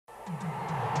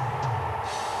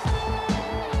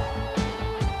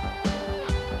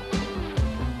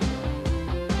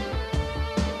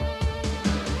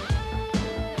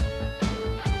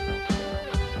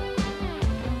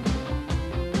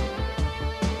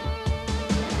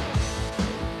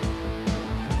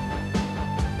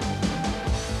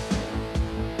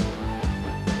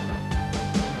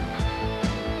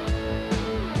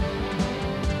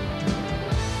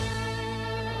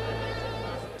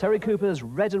Terry Cooper's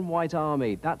red and white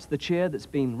army, that's the cheer that's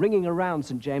been ringing around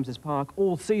St James's Park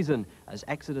all season as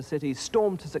Exeter City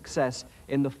stormed to success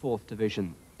in the 4th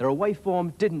Division. Their away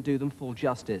form didn't do them full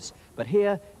justice, but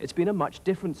here it's been a much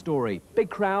different story. Big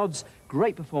crowds,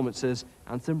 great performances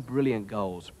and some brilliant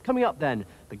goals. Coming up then,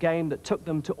 the game that took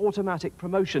them to automatic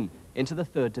promotion into the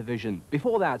 3rd Division.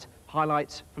 Before that,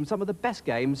 highlights from some of the best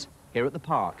games here at the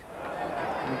park.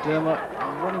 McDermott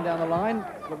running down the line,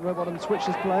 but Rowbottom switched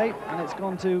his play, and it's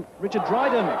gone to Richard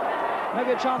Dryden.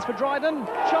 Maybe a chance for Dryden.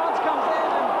 Chance comes in,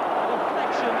 and a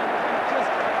deflection, just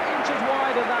inches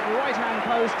wide of that right-hand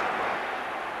post.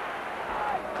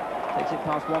 Takes it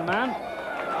past one man.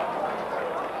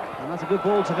 And that's a good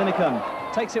ball to Vinicum.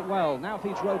 Takes it well, now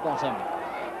feeds Rowbottom.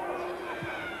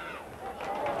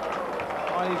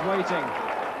 While he's waiting.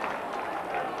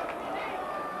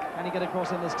 Can he get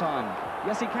across in this time?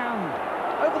 Yes, he can.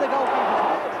 Over the goalkeeper's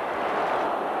head.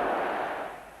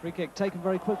 Free kick taken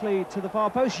very quickly to the far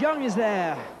post. Young is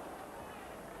there.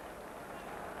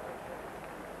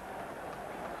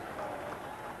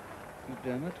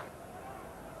 McDermott.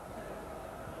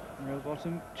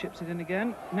 Rowbottom chips it in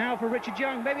again. Now for Richard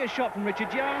Young. Maybe a shot from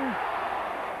Richard Young.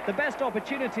 The best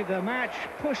opportunity of the match.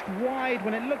 Pushed wide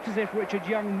when it looked as if Richard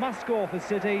Young must score for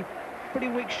City. Pretty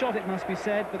weak shot, it must be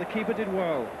said, but the keeper did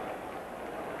well.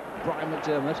 Brian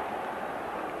McDermott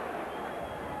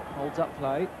holds up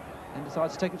play and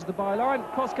decides to take it to the byline.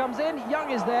 Cross comes in,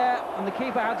 Young is there, and the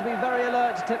keeper had to be very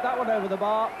alert to tip that one over the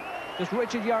bar, because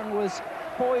Richard Young was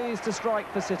poised to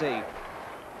strike for City.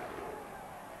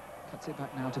 Cuts it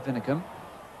back now to Vinicum.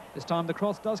 This time the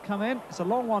cross does come in. It's a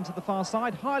long one to the far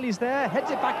side. Hiley's there,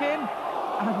 heads it back in,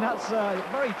 and that's a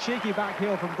very cheeky back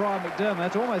heel from Brian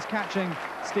McDermott, almost catching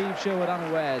Steve Sherwood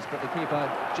unawares, but the keeper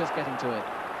just getting to it.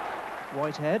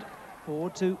 Whitehead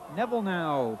forward to Neville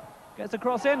now. Gets the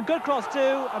cross in, good cross too,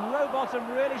 and Rowbottom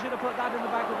really should have put that in the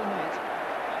back of the net.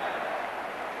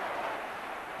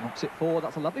 Knocks it forward,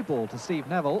 that's a lovely ball to Steve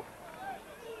Neville.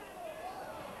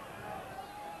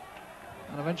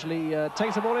 And eventually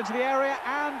takes the ball into the area,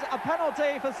 and a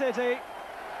penalty for City.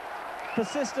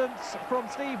 Persistence from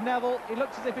Steve Neville. He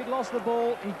looked as if he'd lost the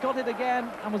ball. He got it again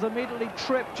and was immediately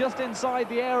tripped just inside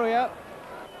the area.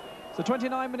 So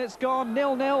 29 minutes gone,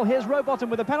 0-0. Here's Rowbottom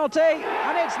with a penalty,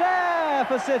 and it's there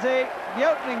for City. The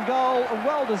opening goal, and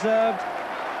well-deserved.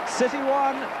 City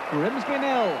 1, Grimsby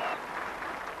 0.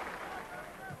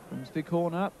 Grimsby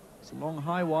corner, it's a long,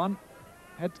 high one.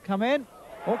 Head to come in,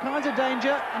 all kinds of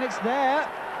danger, and it's there.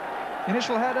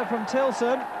 Initial header from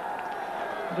Tilson.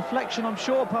 A deflection, I'm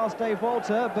sure, past Dave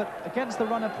Walter, but against the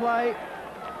run of play,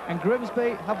 and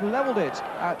Grimsby have levelled it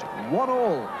at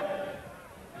 1-1.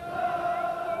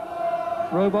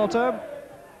 Rowbottom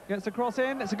gets the cross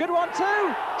in, it's a good one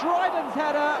too! Dryden's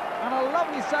header, and a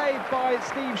lovely save by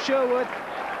Steve Sherwood.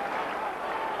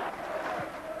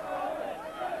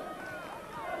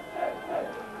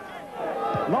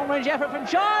 Long-range effort from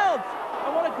Childs,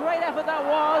 and what a great effort that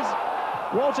was!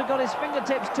 Walter got his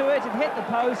fingertips to it, it hit the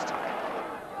post.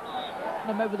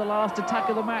 And maybe the last attack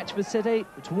of the match for City.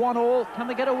 It's 1-1, can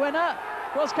they get a winner?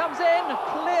 Cross comes in,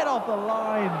 cleared off the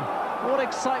line. What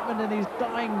excitement in these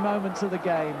dying moments of the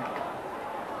game.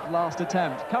 Last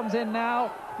attempt comes in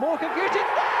now. More confusion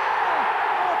there!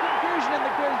 More confusion in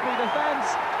the Grimsby defence.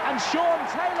 And Sean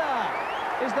Taylor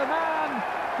is the man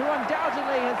who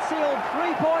undoubtedly has sealed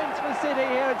 3 points for City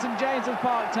here at St James's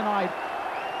Park tonight.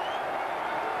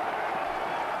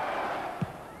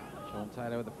 Sean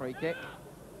Taylor with the free kick.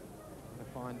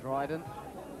 To find Dryden.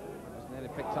 It was nearly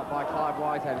picked up by Clive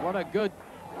Whitehead. What a good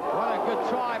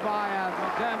try by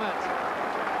McDermott.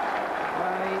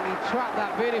 He trapped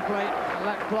that beautifully and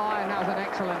let fly, and that was an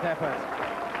excellent effort.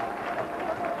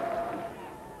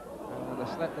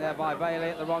 The slip there by Bailey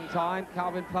at the wrong time.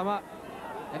 Calvin Plummer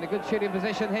in a good shooting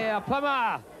position here.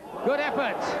 Plummer, good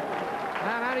effort.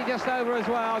 And only just over as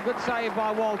well. Good save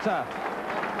by Walter.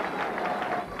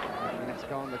 Minutes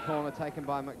gone, the corner taken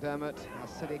by McDermott. As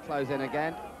City close in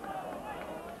again.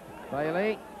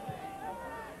 Bailey.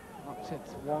 Knocks it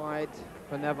wide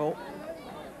for Neville.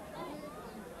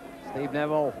 Steve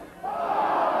Neville.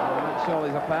 I'm not sure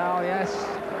there's a foul, yes.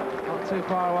 Not too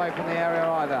far away from the area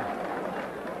either.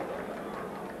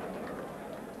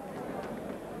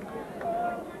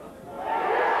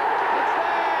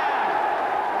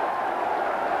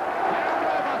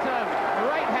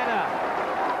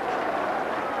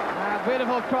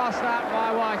 Beautiful cross that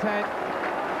by Whitehead.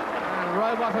 And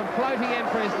Rowbottom floating in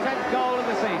for his 10th goal of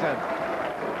the season.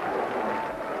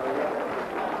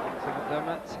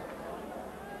 McDermott.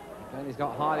 Again, he's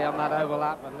got Harley on that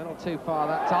overlap, but a little too far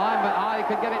that time, but Harley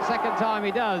could get it second time,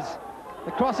 he does.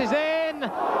 The cross is in, and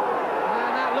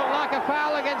that looked like a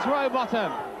foul against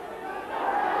Rowbottom.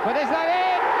 But is that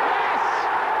in? Yes!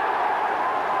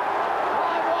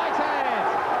 By Whitehead.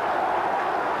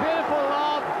 Beautiful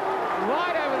lob,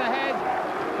 right over the head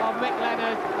of Mick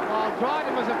Leonard, while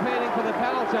Dryden was appealing for the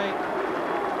penalty.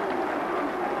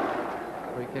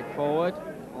 Free kick forward.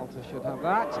 Walter should have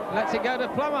that. Lets it go to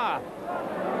Plummer.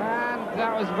 And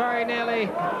that was very nearly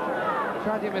a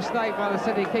tragic mistake by the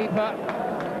City keeper.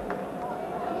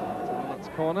 That's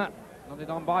corner. Nodded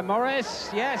on by Morris.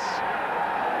 Yes.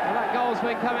 Well, that goal's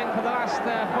been coming for the last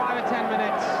 5 or 10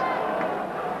 minutes.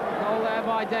 Goal there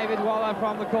by David Waller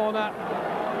from the corner.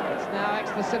 It's now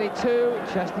Exeter City 2,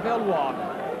 Chesterfield 1.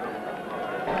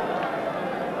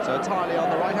 So Tiley on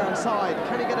the right-hand side.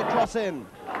 Can he get a cross in?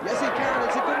 Yes, he can.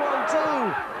 It's a good one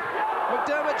too.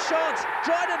 McDermott shot.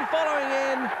 Dryden following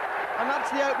in. And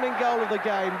that's the opening goal of the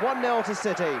game. 1-0 to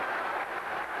City.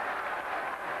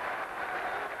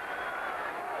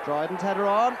 Dryden's header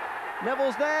on.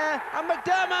 Neville's there. And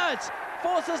McDermott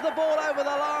forces the ball over the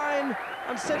line.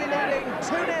 And City leading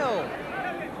 2-0.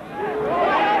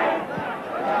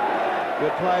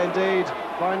 Good play indeed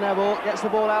by Neville. Gets the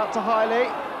ball out to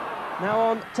Hiley. Now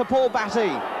on to Paul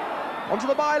Batty. Onto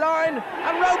the byline,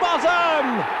 and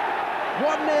Rowbottom!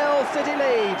 1-0 City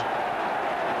lead.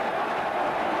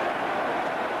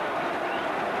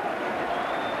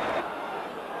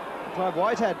 Clive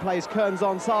Whitehead plays Kearns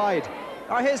onside.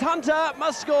 Now here's Hunter,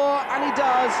 must score, and he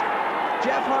does.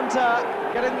 Jeff Hunter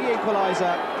getting the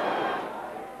equaliser.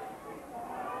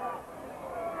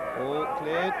 All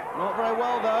cleared, not very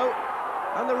well though.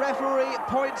 And the referee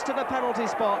points to the penalty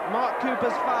spot. Mark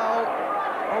Cooper's foul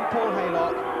on Paul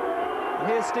Haylock. And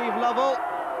here's Steve Lovell.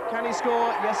 Can he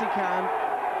score? Yes, he can.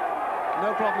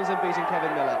 No problems in beating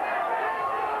Kevin Miller.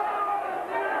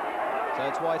 So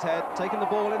it's Whitehead taking the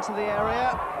ball into the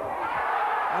area.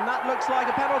 And that looks like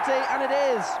a penalty, and it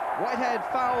is. Whitehead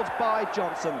fouled by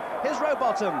Johnson. Here's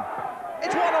Rowbottom.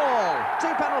 It's 1-1.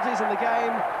 2 penalties in the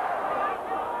game.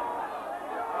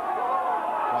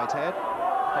 Whitehead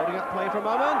holding up play for a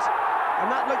moment. And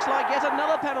that looks like yet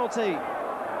another penalty.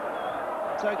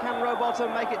 So can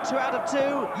Rowbottom make it 2 out of 2?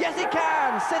 Yes, he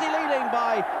can! City leading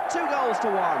by 2 goals to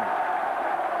 1.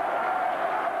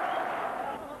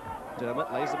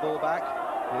 Dermott lays the ball back.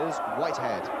 Here's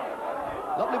Whitehead.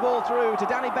 Lovely ball through to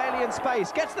Danny Bailey in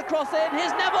space. Gets the cross in.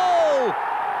 Here's Neville!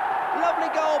 Lovely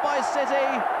goal by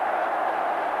City.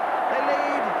 They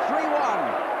lead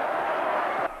 3-1.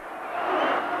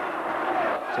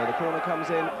 So the corner comes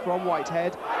in from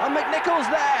Whitehead. And McNichol's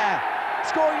there!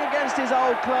 Scoring against his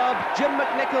old club. Jim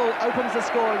McNichol opens the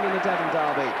scoring in the Devon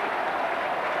derby.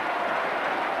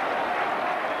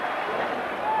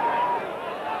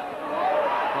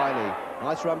 Hiley,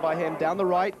 nice run by him down the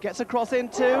right, gets a cross in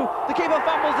too. The keeper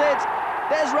fumbles it.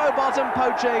 There's Rowbottom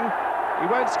poaching. He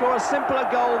won't score a simpler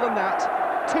goal than that.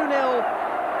 2-0,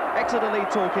 Exeter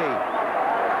lead Torquay.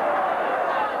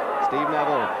 Steve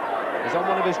Neville is on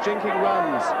one of his jinking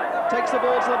runs. Takes the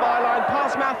ball to the byline,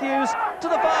 past Matthews, to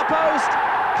the far post.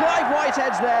 Clive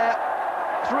Whitehead's there.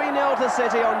 3-0 to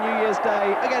City on New Year's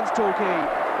Day against Torquay.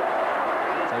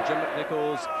 So Jim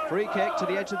McNichol's free kick to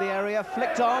the edge of the area,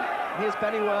 flicked on. Here's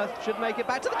Pennyworth, should make it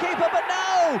back to the keeper, but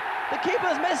no! The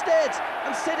keeper's missed it,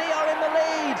 and City are in the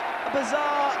lead. A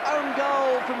bizarre own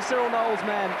goal from Cyril Knowles'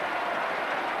 men.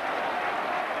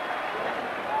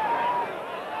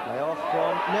 Lay off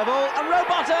from Neville, and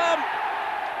Rowbottom!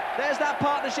 There's that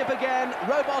partnership again.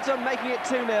 Rowbottom making it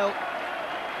 2-0.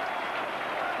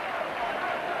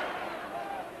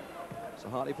 So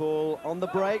Hartlepool on the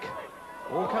break.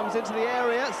 All comes into the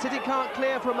area. City can't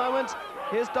clear for a moment.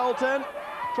 Here's Dalton.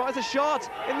 Tries a shot.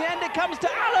 In the end, it comes to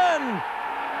Allen.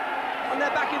 And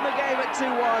they're back in the game at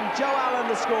 2-1. Joe Allen,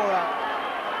 the scorer.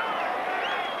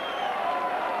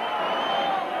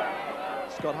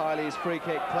 Scott Hiley's free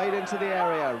kick played into the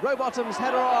area. Rowbottom's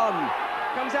header on.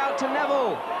 Comes out to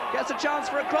Neville. Gets a chance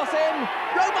for a cross in.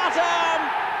 Rowbottom!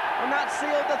 And that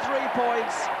sealed the 3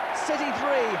 points. City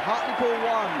 3, Hartlepool 1.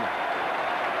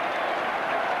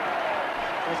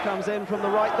 This comes in from the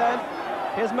right then.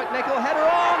 Here's McNichol, header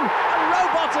on, and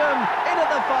Rowbottom in at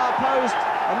the far post.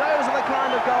 And those are the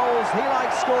kind of goals he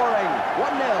likes scoring. 1-0.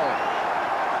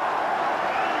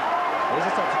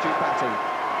 Here's a substitute Batty.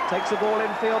 Takes the ball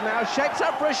infield now, shapes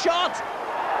up for a shot.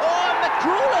 Oh, and the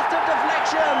cruelest of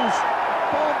deflections.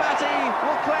 Paul Batty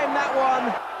will claim that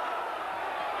one.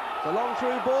 It's a long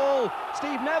through ball.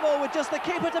 Steve Neville with just the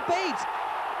keeper to beat.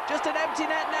 Just an empty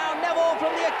net now. Neville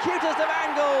from the acutest of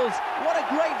angles. What a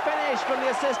great finish from the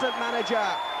assistant manager.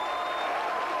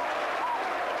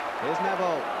 Here's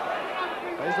Neville.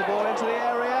 Plays the ball into the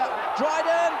area.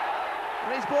 Dryden.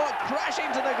 And he's brought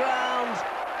crashing to the ground.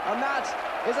 And that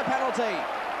is a penalty.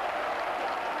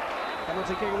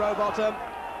 Penalty kick Rowbottom.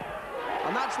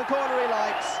 And that's the corner he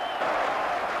likes.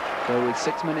 So with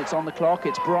 6 minutes on the clock,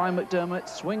 it's Brian McDermott,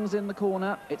 swings in the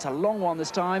corner. It's a long one this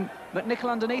time. McNichol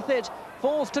underneath it,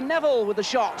 falls to Neville with the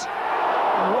shot.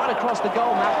 And right across the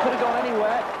goal map, could have gone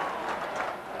anywhere.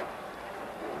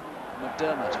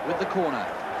 McDermott with the corner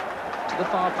to the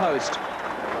far post.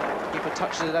 Keeper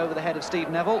touches it over the head of Steve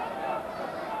Neville.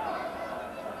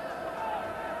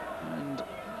 And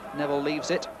Neville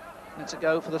leaves it. It's a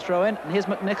go for the throw-in. And here's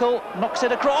McNichol, knocks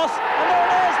it across. And there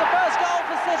it is, the first goal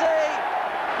for City.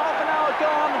 Half an hour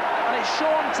gone, and it's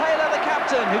Sean Taylor, the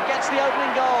captain, who gets the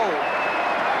opening goal.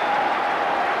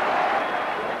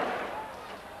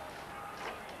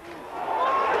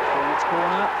 Forwards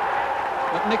corner.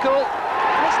 McNichol,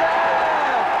 and it's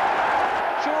there!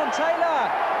 Sean Taylor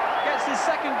gets his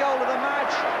second goal of the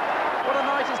match. What a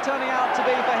night it's turning out to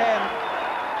be for him.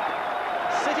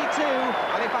 City 2,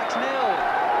 Halifax 0.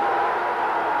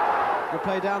 Good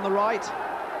play down the right.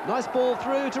 Nice ball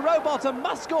through to Rowbottom.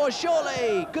 Must score,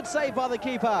 surely. Good save by the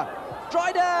keeper.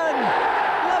 Dryden!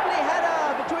 Lovely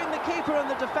header between the keeper and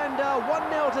the defender.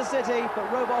 1-0 to City, but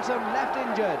Rowbottom left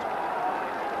injured.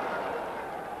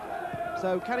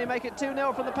 So can he make it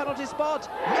 2-0 from the penalty spot?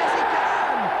 Yes, he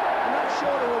can! And that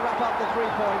surely will wrap up the 3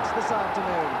 points this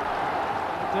afternoon.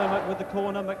 McDermott with the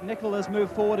corner. McNichol has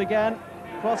moved forward again.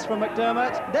 Cross from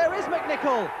McDermott. There is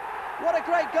McNichol. What a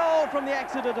great goal from the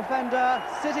Exeter defender.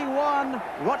 City 1,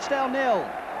 Rochdale 0.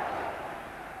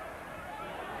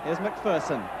 Here's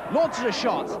McPherson. Launches a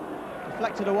shot.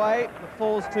 Deflected away. It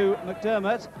falls to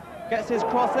McDermott. Gets his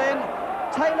cross in.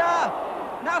 Taylor.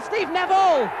 Now Steve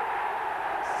Neville.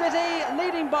 City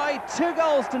leading by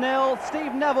 2-0.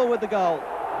 Steve Neville with the goal.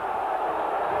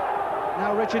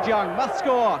 Now Richard Young must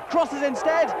score. Crosses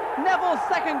instead. Neville's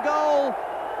second goal.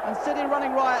 And City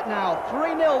running riot now.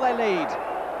 3-0 they lead.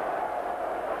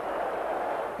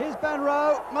 Here's Ben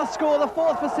Rowe, must score the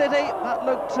fourth for City. That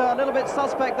looked a little bit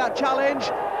suspect, that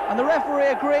challenge. And the referee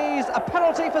agrees, a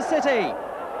penalty for City.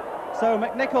 So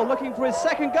McNichol looking for his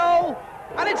second goal.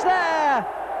 And it's there!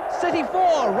 City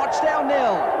 4, Rochdale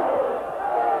 0.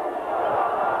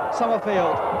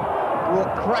 Summerfield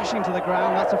brought crashing to the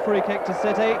ground. That's a free kick to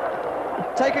City.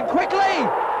 Taken quickly!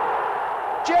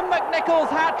 Jim McNichol's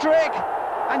hat-trick.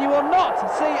 And you will not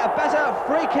see a better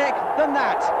free kick than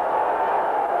that.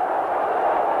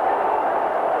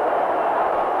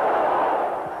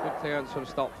 Clearance from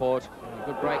Stockport.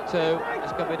 Good break too.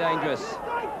 This could be dangerous.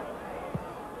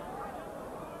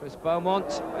 Chris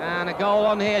Beaumont, and a goal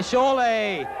on here,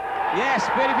 surely. Yes,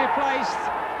 beautifully placed.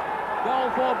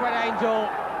 Goal for Brett Angel.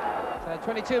 So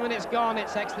 22 minutes gone,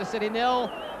 it's Exeter City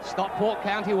 0, Stockport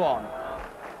County 1.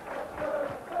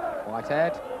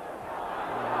 Whitehead.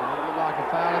 Looked like a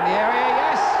foul in the area,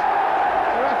 yes.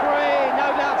 The referee, no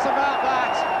doubts about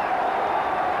that.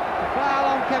 A foul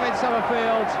on Kevin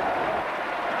Summerfield.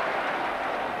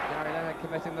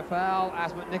 Committing the foul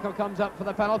as McNichol comes up for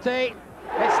the penalty.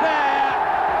 It's there!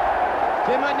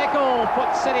 Jim McNichol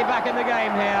puts City back in the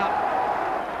game here.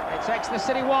 It's Exeter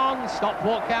City 1,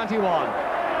 Stockport County 1.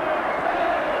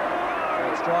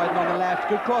 It's Dryden on the left,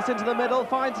 good cross into the middle,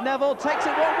 finds Neville, takes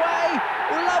it one way.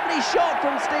 Lovely shot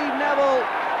from Steve Neville.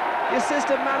 The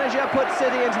assistant manager puts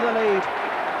City into the lead.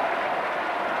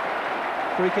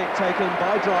 Free kick taken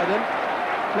by Dryden.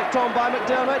 Flicked on by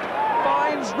McDermott.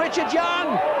 Finds Richard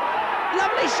Young.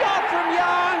 Lovely shot from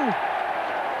Young.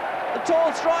 The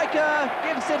tall striker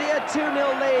gives City a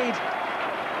 2-0 lead.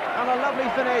 And a lovely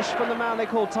finish from the man they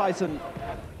call Tyson.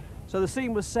 So the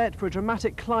scene was set for a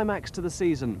dramatic climax to the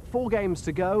season. 4 games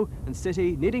to go, and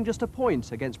City needing just a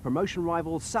point against promotion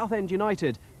rivals Southend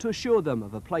United to assure them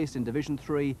of a place in Division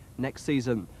 3 next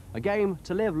season. A game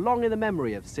to live long in the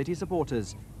memory of City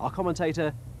supporters. Our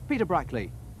commentator, Peter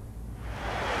Brackley.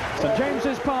 St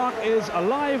James's Park is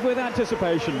alive with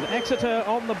anticipation. Exeter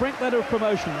on the brink then of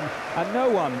promotion, and no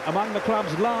one among the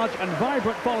club's large and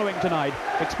vibrant following tonight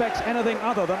expects anything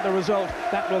other than the result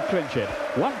that will clinch it.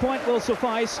 1 point will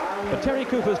suffice, but Terry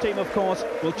Cooper's team, of course,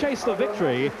 will chase the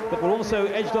victory that will also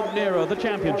edge them nearer the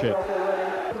championship.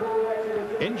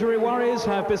 Injury worries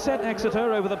have beset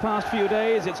Exeter over the past few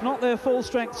days. It's not their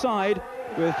full-strength side,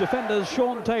 with defenders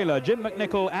Sean Taylor, Jim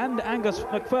McNichol and Angus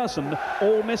McPherson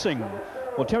all missing.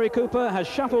 Well, Terry Cooper has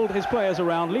shuffled his players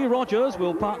around. Lee Rogers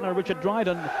will partner Richard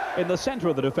Dryden in the centre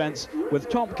of the defence with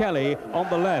Tom Kelly on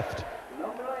the left.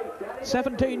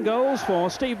 17 goals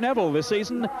for Steve Neville this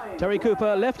season. Terry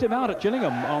Cooper left him out at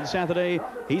Gillingham on Saturday.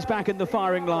 He's back in the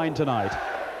firing line tonight.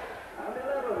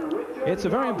 It's a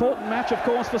very important match, of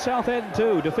course, for Southend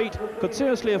too. Defeat could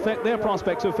seriously affect their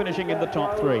prospects of finishing in the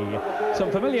top three.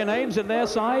 Some familiar names in their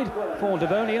side for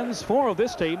Devonians. 4 of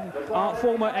this team are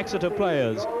former Exeter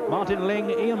players. Martin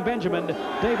Ling, Ian Benjamin,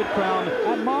 David Crown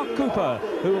and Mark Cooper,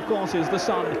 who of course is the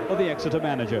son of the Exeter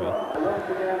manager.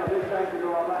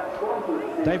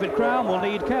 David Crown will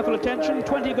need careful attention.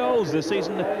 20 goals this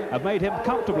season have made him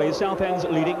comfortably Southend's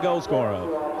leading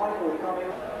goalscorer.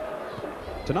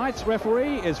 Tonight's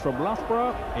referee is from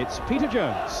Loughborough. It's Peter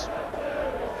Jones.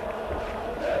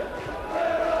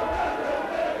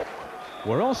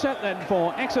 We're all set then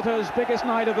for Exeter's biggest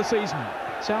night of the season.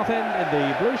 Southend in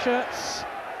the blue shirts,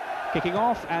 kicking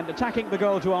off and attacking the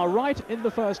goal to our right in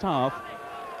the first half.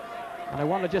 And I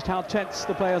wonder just how tense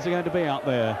the players are going to be out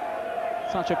there.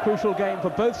 Such a crucial game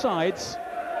for both sides.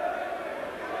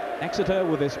 Exeter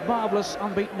with this marvellous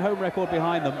unbeaten home record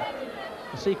behind them.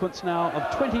 A sequence now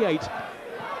of 28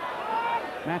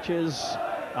 matches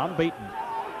unbeaten.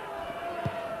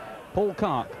 Paul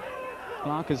Clark.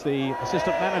 Clark is the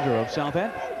assistant manager of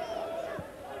Southend.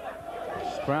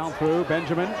 Crown through,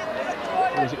 Benjamin,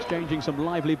 who was exchanging some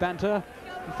lively banter,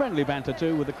 and friendly banter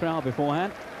too with the crowd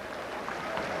beforehand.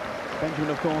 Benjamin,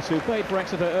 of course, who played for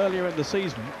Exeter earlier in the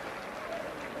season.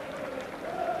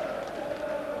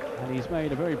 And he's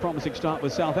made a very promising start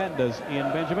with Southend as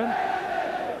Ian Benjamin,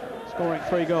 scoring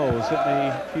 3 goals in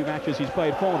the few matches he's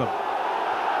played for them.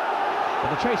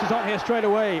 But the chase is on here straight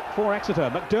away for Exeter.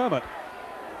 McDermott.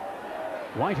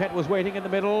 Whitehead was waiting in the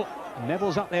middle.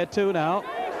 Neville's up there too now.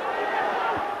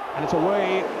 And it's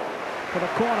away for the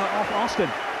corner off Austin.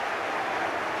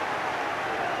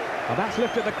 And that's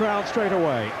lifted the crowd straight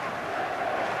away.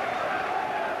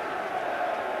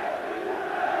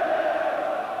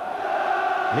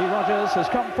 Lee Rogers has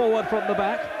come forward from the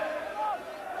back.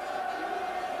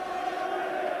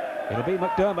 It'll be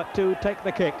McDermott to take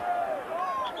the kick.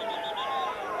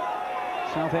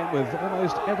 Southend with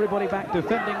almost everybody back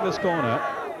defending this corner.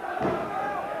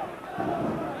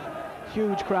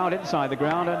 Huge crowd inside the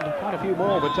ground and quite a few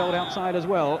more were told outside as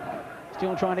well.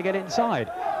 Still trying to get inside.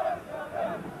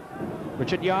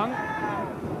 Richard Young.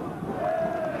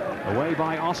 Away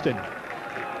by Austin.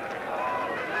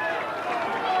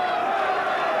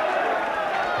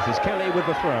 This is Kelly with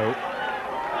the throw.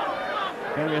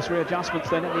 Various readjustments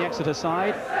then in the Exeter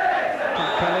side.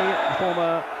 Kelly, a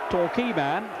former Torquay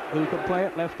man who can play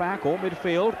at left back or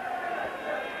midfield.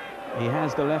 He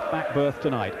has the left back berth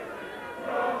tonight.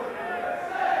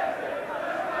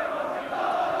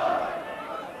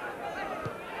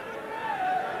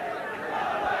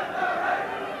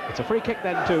 It's a free kick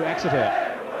then to Exeter.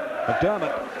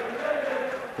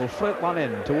 McDermott will float one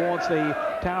in towards the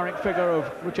towering figure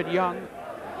of Richard Young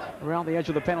around the edge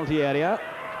of the penalty area.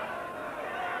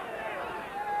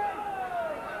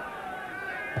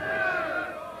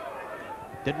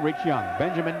 Didn't reach Young.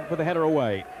 Benjamin with the header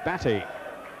away. Batty.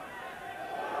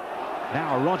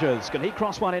 Now Rogers. Can he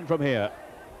cross one in from here?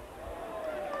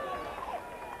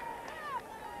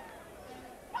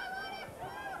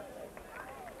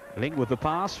 Ling with the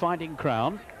pass, finding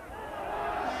Crown.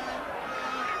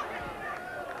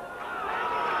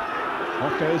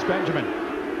 Off goes Benjamin.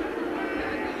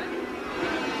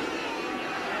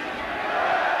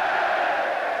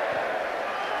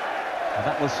 And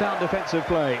that was sound defensive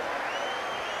play.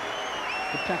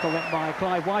 Good tackle then by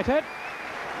Clive Whitehead,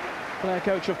 player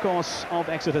coach, of course, of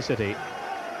Exeter City.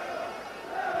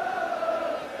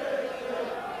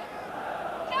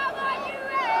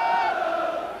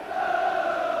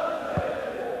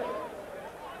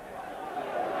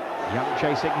 Young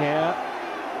chasing here.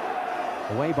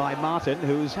 Away by Martin,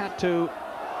 who's had to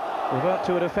revert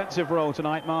to a defensive role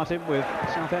tonight, Martin, with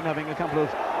Southend having a couple of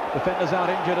defenders out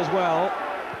injured as well.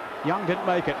 Young didn't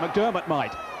make it. McDermott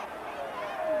might.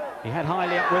 He had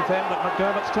Hiley up with him, but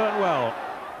McDermott's turned well.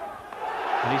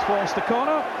 And he's forced the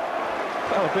corner.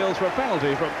 Well, appeals for a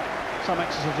penalty from some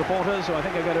Exeter supporters, who I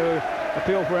think are going to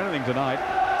appeal for anything tonight.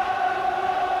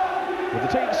 With the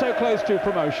team so close to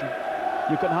promotion,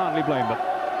 you can hardly blame them.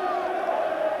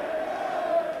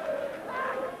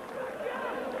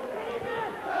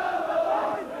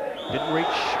 Didn't reach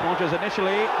Rogers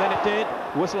initially, then it did.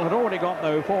 Whistle had already gone,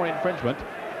 though, for infringement.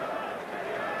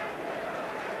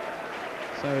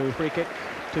 So free kick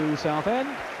to Southend,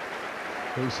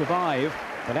 who survive,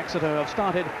 but Exeter have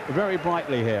started very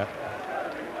brightly here.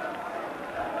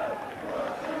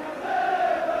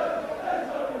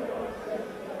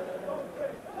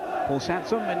 Paul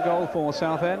Sansom in goal for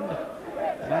Southend,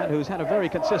 a man who's had a very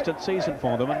consistent season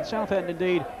for them. And Southend,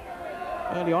 indeed,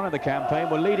 early on in the campaign,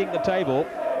 were leading the table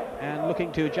and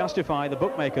looking to justify the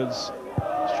bookmakers'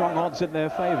 strong odds in their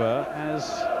favour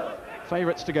as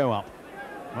favourites to go up.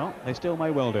 Well, they still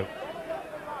may well do.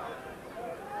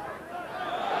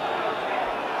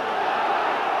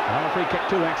 Another free kick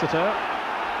to Exeter.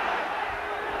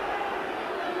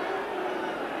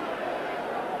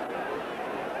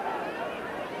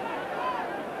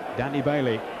 Danny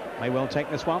Bailey may well take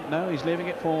this one. No, he's leaving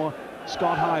it for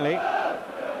Scott Hiley.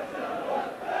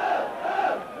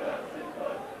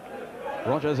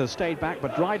 Rogers has stayed back,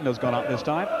 but Dryden has gone up this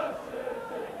time.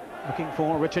 Looking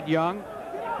for Richard Young.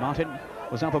 Martin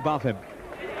was up above him.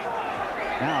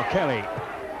 Now Kelly.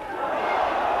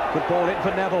 Good ball in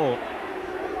for Neville.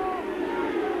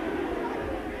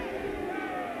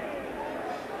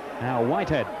 Now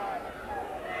Whitehead.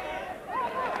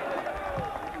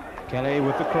 Kelly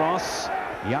with the cross.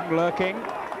 Young lurking.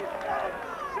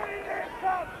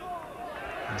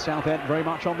 And Southend very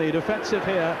much on the defensive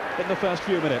here in the first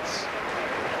few minutes.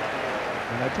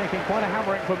 And they're taking quite a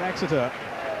hammering from Exeter.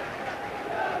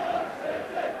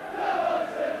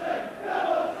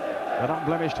 That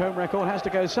unblemished home record has to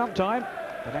go sometime,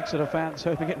 but Exeter fans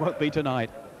hoping it won't be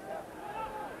tonight.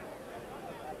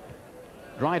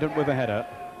 Dryden with a header.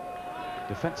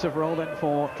 Defensive role then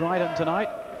for Dryden tonight.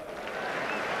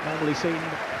 Normally seen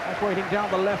operating down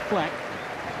the left flank,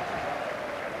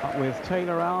 but with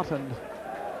Taylor out and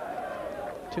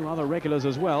two other regulars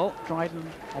as well, Dryden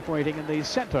operating in the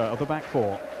centre of the back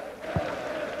four.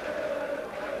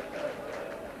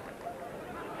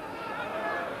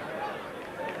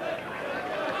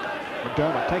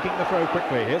 McDermott taking the throw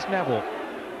quickly. Here's Neville.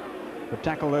 The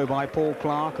tackle though by Paul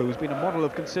Clark, who's been a model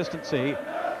of consistency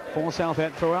for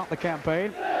Southend throughout the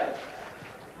campaign.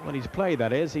 When he's played,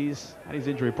 that is, he's had his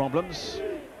injury problems.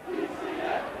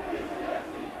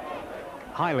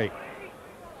 Hiley.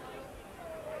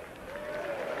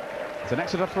 It's an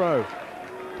Exeter throw,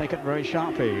 taken very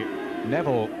sharply.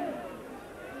 Neville.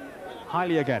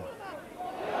 Hiley again.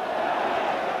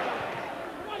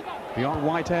 Beyond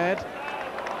Whitehead.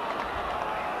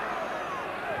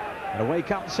 And away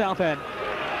comes Southend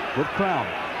with Crown.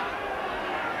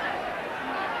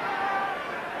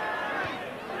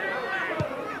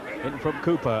 In from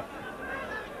Cooper.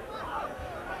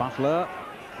 Butler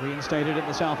reinstated in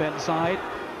the Southend side.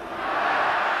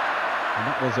 And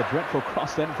that was a dreadful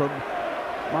cross then from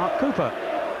Mark Cooper,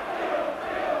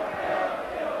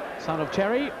 son of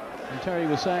Terry. And Terry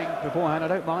was saying beforehand, I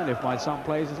don't mind if my son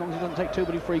plays as long as he doesn't take too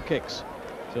many free kicks.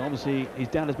 So obviously his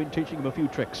dad has been teaching him a few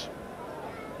tricks.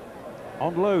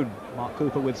 On loan, Mark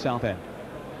Cooper with Southend.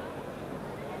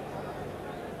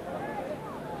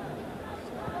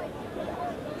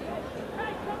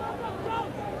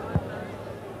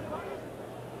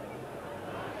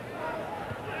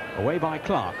 Away by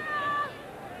Clark.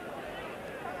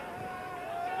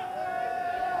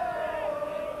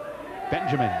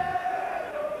 Benjamin.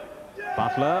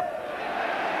 Butler.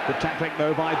 Good tackling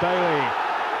though by Bailey.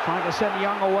 Trying to send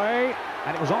Young away.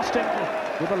 And it was Austin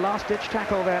with a last-ditch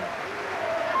tackle then.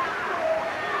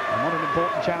 And what an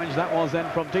important challenge that was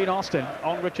then from Dean Austin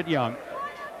on Richard Young.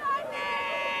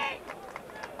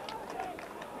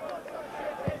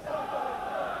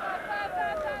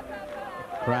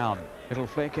 Brown. Little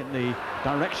flick in the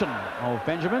direction of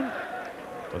Benjamin.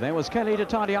 But there was Kelly to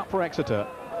tidy up for Exeter.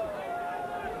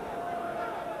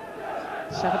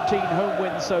 17 home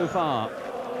wins so far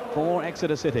for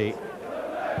Exeter City.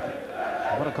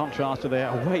 What a contrast to their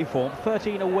away form.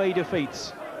 13 away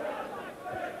defeats.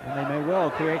 And they may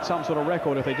well create some sort of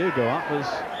record if they do go up as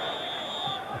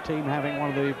a team having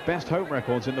one of the best home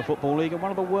records in the Football League and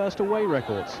one of the worst away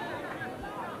records.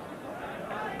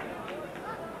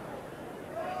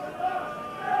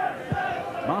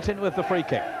 Martin with the free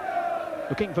kick,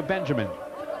 looking for Benjamin.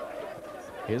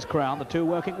 Here's Crown, the two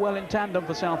working well in tandem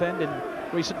for Southend in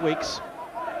recent weeks.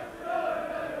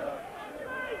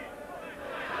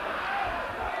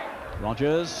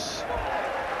 Rogers.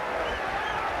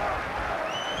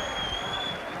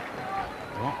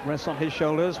 Well, rests on his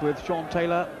shoulders with Sean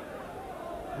Taylor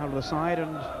out of the side,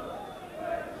 and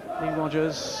Lee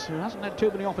Rogers, who hasn't had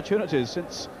too many opportunities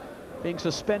since being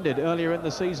suspended earlier in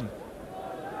the season.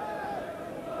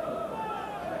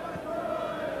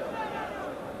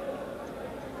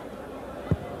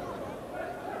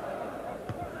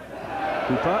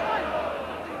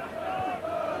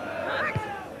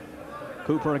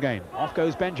 Cooper again. Off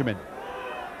goes Benjamin.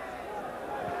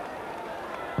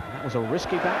 That was a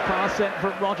risky back pass then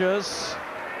from Rogers.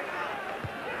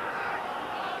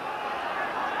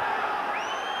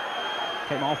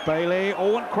 Came off Bailey.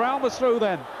 Oh, and Crown was through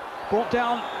then. Brought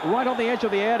down right on the edge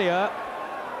of the area.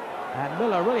 And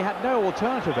Miller really had no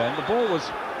alternative then. The ball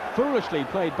was foolishly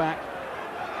played back.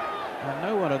 And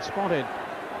no one had spotted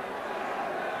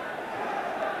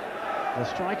the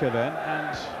striker then. And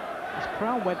as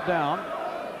Crown went down,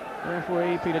 the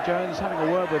referee, Peter Jones, having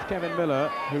a word with Kevin Miller,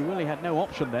 who really had no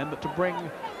option then but to bring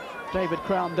David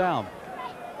Crown down.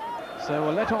 So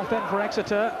a let-off then for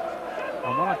Exeter,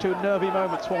 and one or two nervy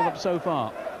moments for them so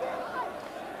far.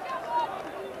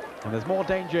 And there's more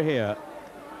danger here.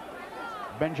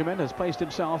 Benjamin has placed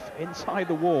himself inside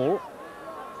the wall.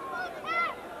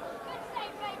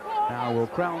 Now will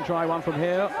Crown try one from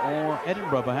here, or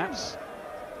Edinburgh perhaps?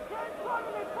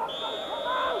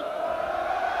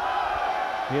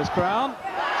 Here's Crown,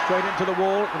 straight into the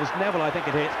wall. It was Neville, I think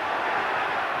it hit.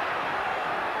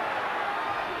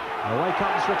 Away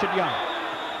comes Richard Young.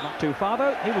 Not too far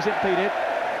though, he was impeded.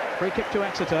 Free kick to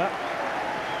Exeter.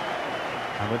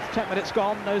 And with 10 minutes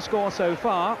gone, no score so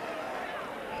far.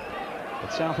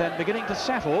 But Southend beginning to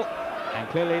settle, and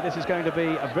clearly this is going to be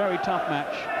a very tough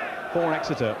match for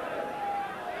Exeter.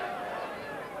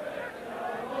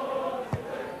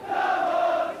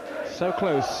 So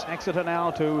close, Exeter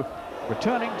now to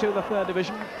returning to the third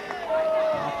division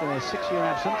after a 6-year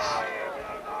absence.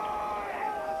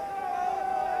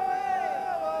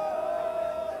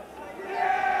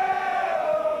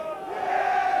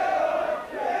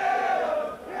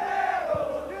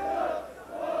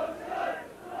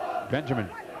 Benjamin,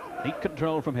 neat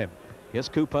control from him. Here's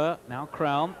Cooper, now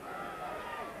Crown.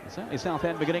 And certainly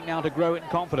Southend beginning now to grow in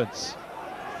confidence.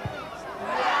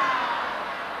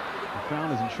 And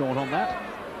Crown isn't short on that.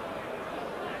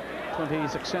 20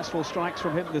 successful strikes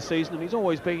from him this season, and he's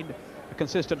always been a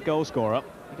consistent goal scorer.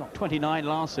 He got 29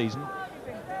 last season.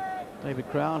 David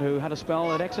Crown, who had a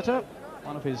spell at Exeter,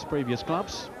 one of his previous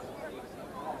clubs.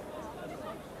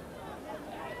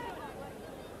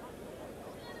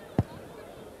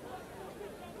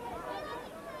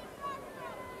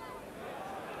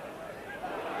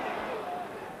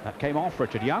 That came off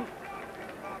Richard Young.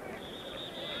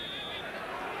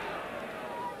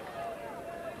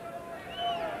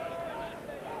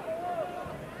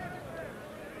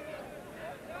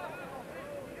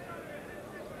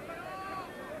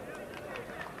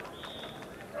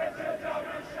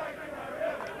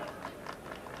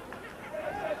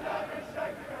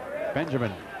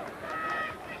 Benjamin.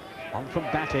 On from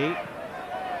Batty,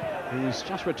 who's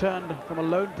just returned from a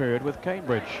loan period with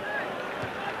Cambridge.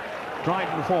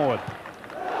 Dryden forward.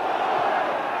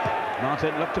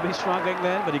 Martin looked to be struggling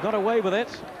then, but he got away with it.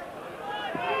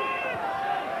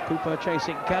 Cooper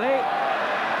chasing Kelly.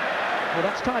 Well,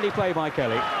 that's tidy play by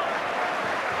Kelly.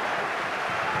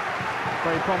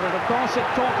 Very prominent, of course, in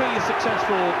Torquay's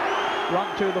successful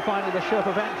run to the final of the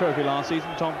Sherpa Van Trophy last season,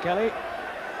 Tom Kelly.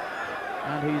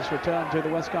 And he's returned to the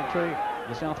West Country,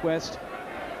 the Southwest,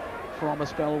 from a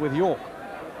spell with York.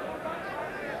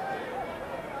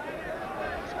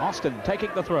 Austin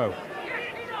taking the throw.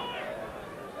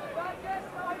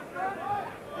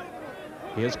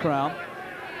 Here's Crown,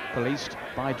 policed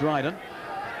by Dryden.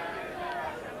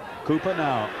 Cooper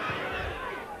now.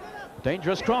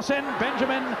 Dangerous cross in,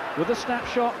 Benjamin with the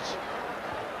snapshot.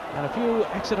 And a few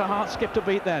Exeter hearts skipped a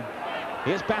beat then.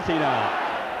 Here's Batty now.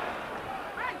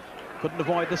 Couldn't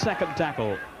avoid the second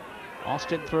tackle.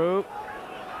 Austin through.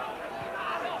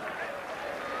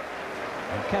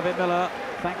 And Kevin Miller,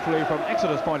 thankfully from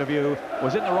Exeter's point of view,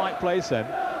 was in the right place then.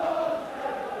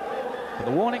 But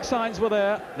the warning signs were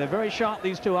there. They're very sharp,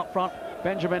 these two up front,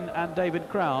 Benjamin and David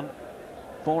Crown,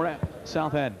 for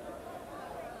Southend.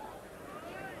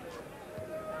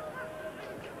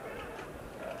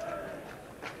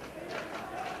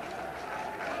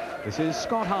 This is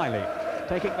Scott Hiley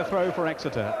taking the throw for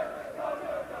Exeter.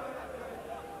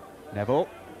 Neville.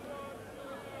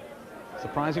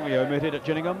 Surprisingly omitted at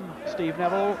Gillingham, Steve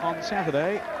Neville on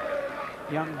Saturday.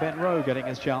 Young Ben Rowe getting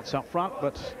his chance up front,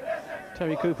 but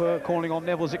Terry Cooper calling on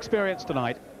Neville's experience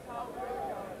tonight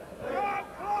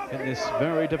in this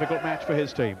very difficult match for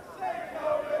his team.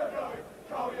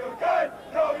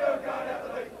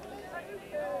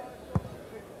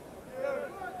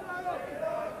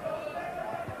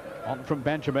 On from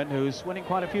Benjamin, who's winning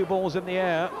quite a few balls in the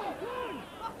air.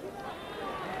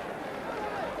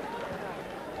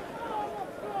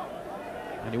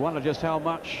 And you wonder just how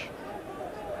much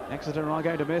Exeter are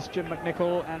going to miss Jim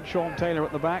McNichol and Sean Taylor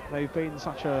at the back. They've been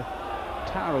such a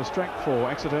tower of strength for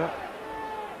Exeter.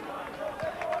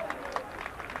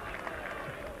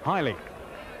 Hiley.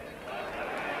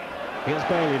 Here's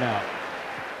Bailey now.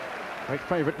 Great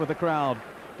favourite with the crowd,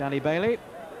 Danny Bailey.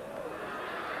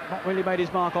 Not really made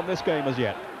his mark on this game as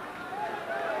yet.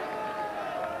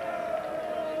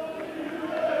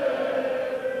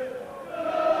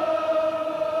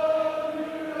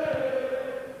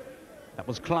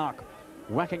 was Clark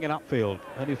whacking it upfield.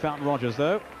 Only found Rogers,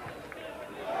 though.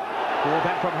 Ball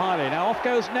back from Hiley. Now off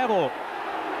goes Neville.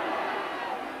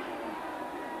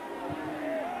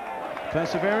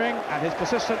 Persevering, and his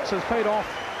persistence has paid off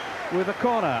with a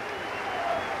corner.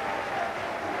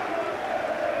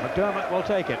 McDermott will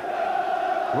take it.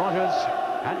 Rogers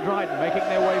and Dryden making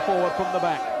their way forward from the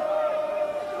back.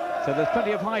 So there's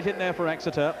plenty of height in there for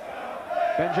Exeter.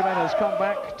 Benjamin has come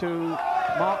back to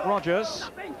mark Rogers.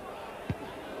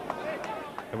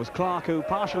 It was Clark who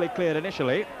partially cleared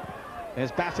initially.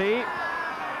 There's Batty.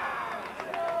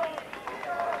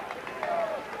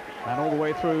 And all the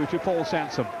way through to Paul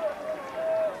Sansom.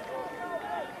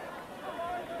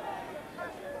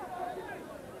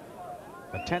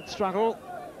 A tense struggle,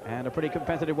 and a pretty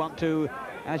competitive one too,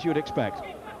 as you would expect.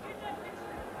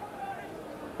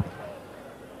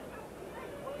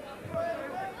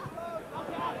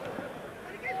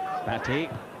 Batty.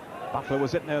 Butler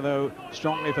was in there, though,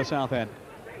 strongly for Southend.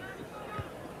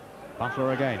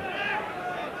 Butler again.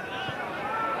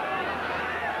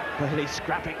 Bailey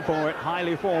scrapping for it,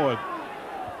 highly forward.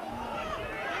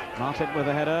 Martin with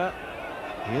a header.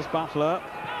 Here's Butler.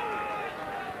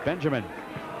 Benjamin.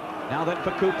 Now then for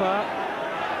Cooper.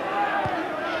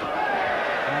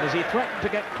 And as he threatened to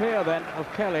get clear then of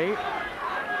Kelly,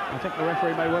 I think the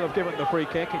referee may well have given the free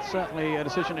kick. It's certainly a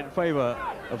decision in favour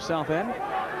of Southend.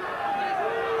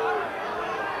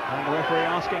 And the referee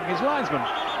asking his linesman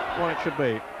what it should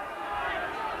be.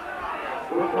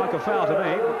 Looked like a foul to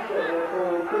me.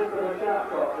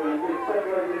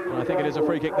 And I think it is a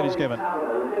free kick that he's given.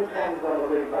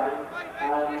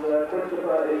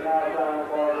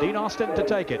 Dean Austin to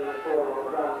take it.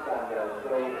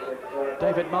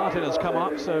 David Martin has come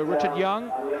up, so Richard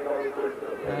Young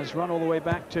has run all the way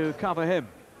back to cover him.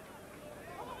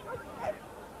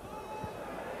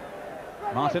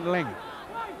 Martin Ling,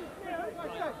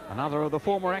 another of the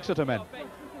former Exeter men.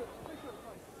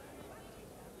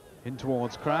 In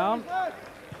towards Crown.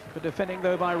 Good defending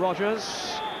though by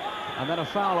Rogers. And then a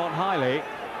foul on Hiley.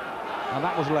 And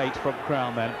that was late from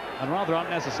Crown then, and rather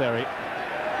unnecessary.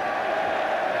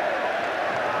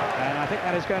 And I think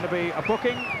that is going to be a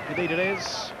booking. Indeed it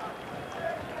is,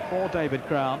 for David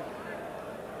Crown.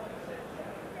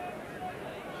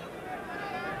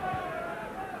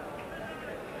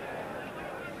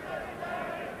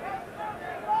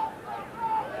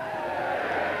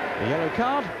 The yellow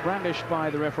card brandished by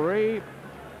the referee.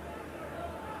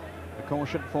 The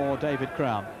caution for David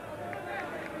Crown.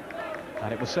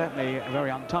 And it was certainly a very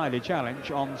untidy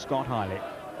challenge on Scott Hiley.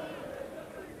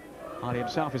 Hiley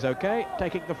himself is okay,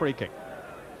 taking the free kick.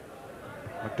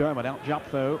 McDermott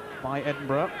out-jumped though by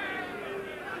Edinburgh.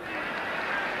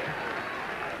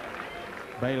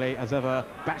 Bailey, as ever,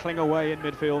 battling away in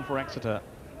midfield for Exeter.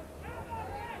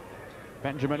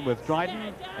 Benjamin with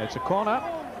Dryden. It's a corner.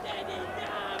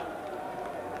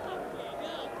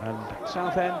 And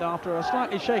Southend, after a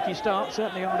slightly shaky start,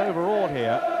 certainly aren't overawed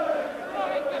here.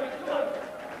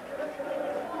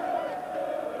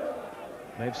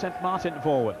 They've sent Martin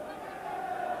forward.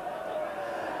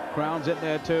 Crown's in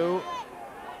there too.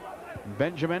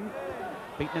 Benjamin,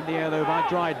 beaten in the air though by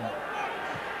Dryden.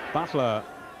 Butler.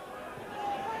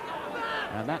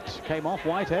 And that came off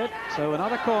Whitehead, so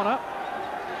another corner.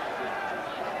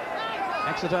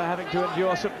 Exeter having to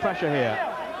endure some pressure here.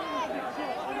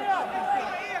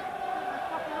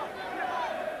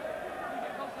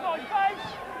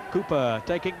 Cooper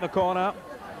taking the corner.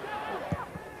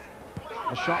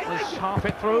 The shot was half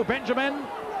hit through. Benjamin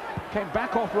came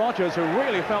back off Rogers, who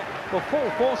really felt the full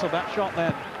force of that shot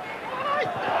then.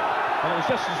 And it was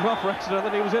just as well for Exeter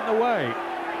that he was in the way.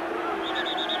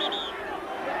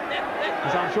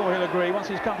 As I'm sure he'll agree once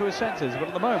he's come to his senses. But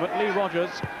at the moment, Lee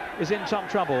Rogers is in some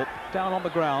trouble down on the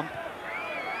ground.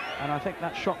 And I think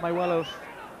that shot may well have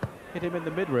hit him in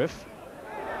the midriff.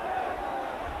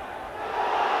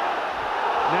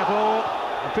 Neville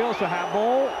appeals for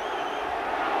handball.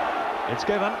 It's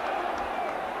given.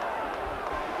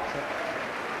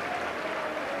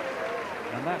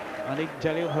 And that, I need to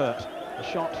tell you, hurt. The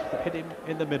shot that hit him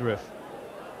in the midriff.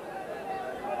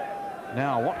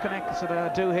 Now, what can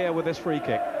Exeter do here with this free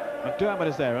kick? McDermott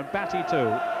is there, and Batty too.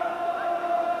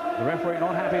 The referee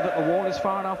not happy that the wall is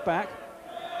far enough back.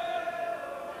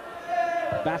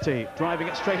 Batty driving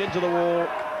it straight into the wall,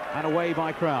 and away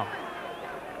by Crown.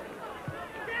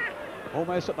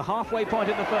 Almost at the halfway point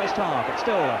in the first half. It's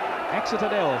still Exeter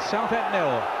 0, Southend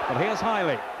 0. But here's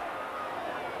Hiley.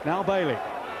 Now Bailey.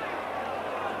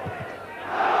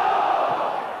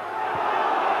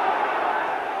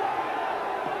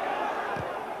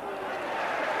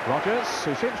 Rogers,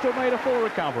 who seems to have made a full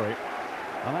recovery.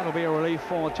 And that'll be a relief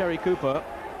for Terry Cooper.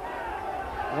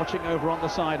 watching over on the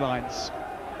sidelines.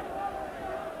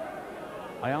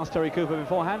 I asked Terry Cooper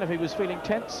beforehand if he was feeling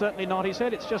tense. Certainly not, he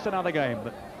said. It's just another game.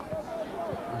 But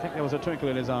I think there was a twinkle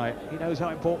in his eye. He knows how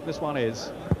important this one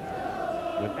is,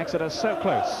 with Exeter so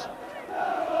close.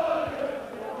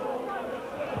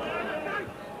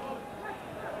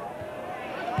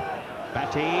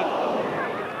 Batty.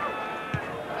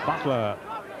 Butler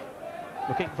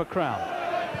looking for Crown.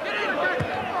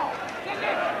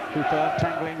 Cooper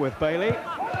tangling with Bailey.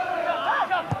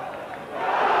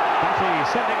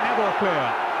 Batty sending Neville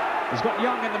clear. He's got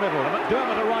Young in the middle, and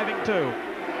McDermott arriving too.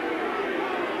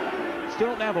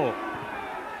 Still Neville.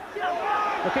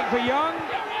 Looking for Young.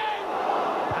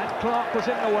 And Clark was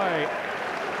in the way.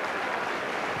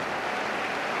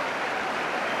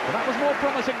 Well, that was more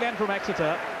promising then from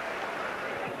Exeter.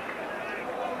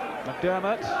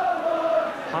 McDermott,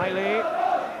 Hiley,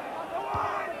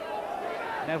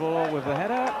 Neville with the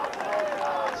header,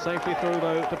 safely through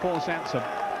though to Paul Sansom.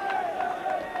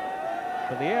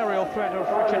 But the aerial threat of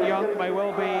Richard Young may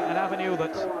well be an avenue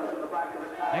that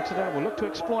Exeter will look to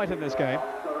exploit in this game.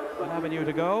 An avenue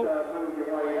to goal.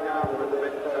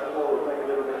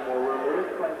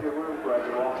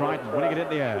 Dryden winning it in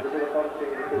the air.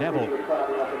 Neville,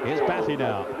 here's Batty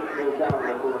now.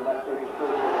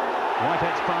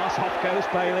 Whitehead's pass, off goes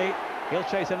Bailey. He'll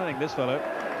chase anything, this fellow.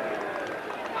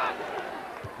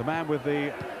 The man with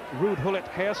the Rude Hullet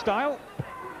hairstyle.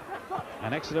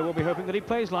 And Exeter will be hoping that he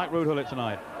plays like Rude Hullet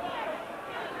tonight.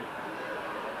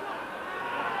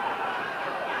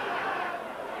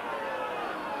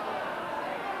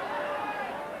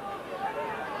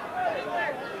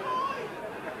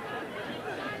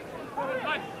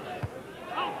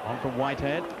 On from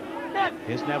Whitehead.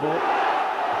 Here's Neville.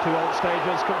 Two old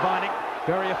stagers combining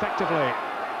very effectively.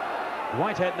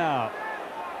 Whitehead now.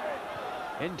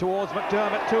 In towards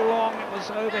McDermott, too long, it was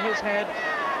over his head.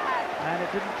 And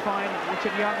it didn't find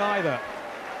Richard Young either.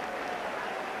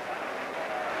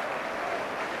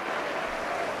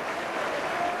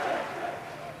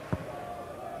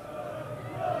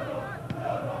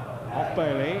 Off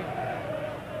Bailey.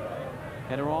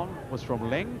 Header on was from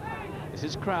Ling. This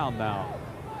is Crown now.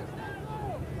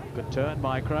 Good turn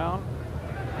by Crown.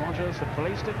 Rogers had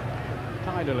policed it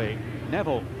tidily.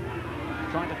 Neville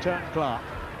trying to turn Clark.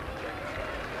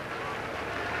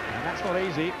 And that's not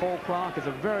easy. Paul Clark is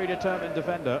a very determined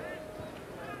defender.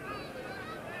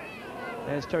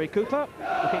 There's Terry Cooper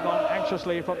looking on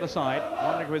anxiously from the side,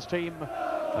 wondering if his team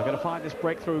are going to find this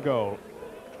breakthrough goal.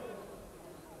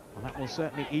 And that will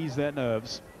certainly ease their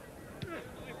nerves.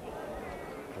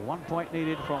 1 point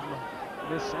needed from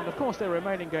this, and of course there are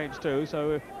remaining games too,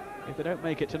 so if they don't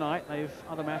make it tonight, they've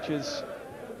other matches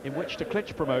in which to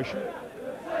clinch promotion.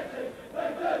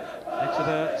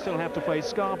 Exeter still have to play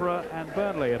Scarborough and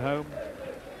Burnley at home,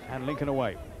 and Lincoln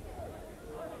away.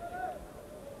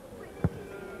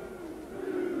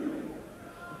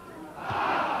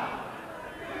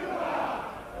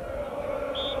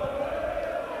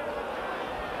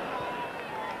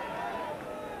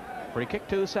 Free kick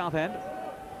to Southend.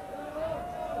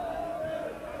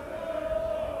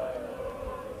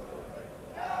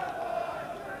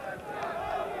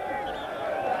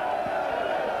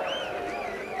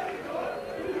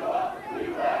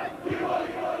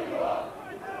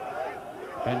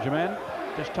 Benjamin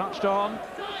just touched on.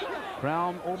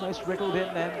 Brown almost wriggled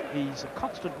in then. He's a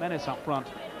constant menace up front.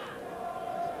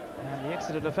 And the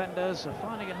Exeter defenders are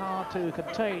finding it hard to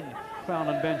contain Brown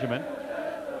and Benjamin.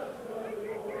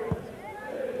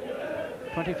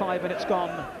 25 minutes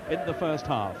gone in the first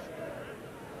half.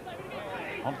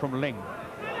 On from Ling.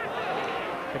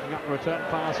 Picking up the return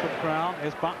pass from Crown.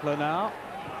 Here's Butler now.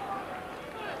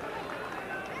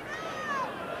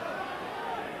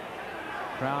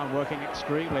 Crown working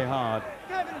extremely hard.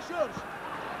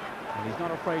 And he's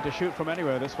not afraid to shoot from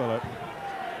anywhere, this fellow.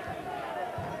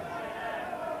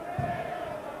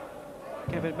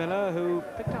 Kevin Miller, who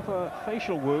picked up a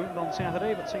facial wound on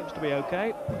Saturday, but seems to be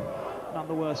okay. None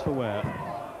the worse for wear.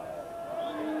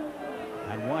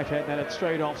 And Whitehead then at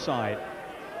straight offside.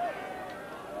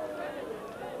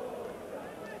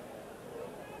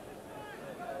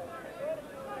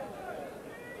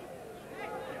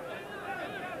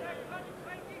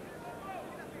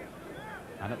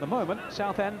 And at the moment,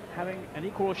 Southend having an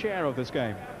equal share of this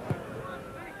game.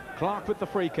 Clark with the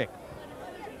free kick.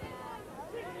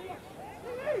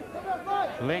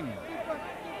 Ling.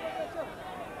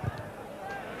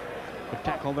 Good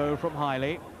tackle though from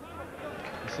Hiley.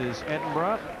 This is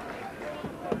Edinburgh.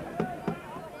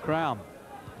 Crown.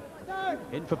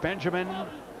 In for Benjamin.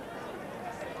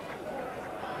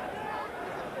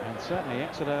 And certainly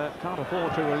Exeter can't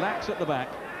afford to relax at the back.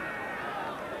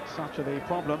 Such are the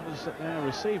problems that they're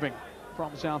receiving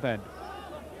from Southend.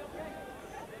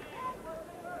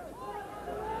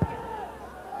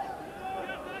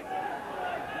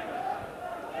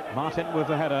 Martin with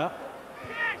the header.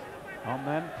 On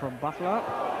then from Butler.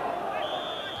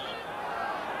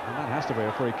 And that has to be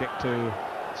a free kick to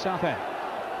Southend.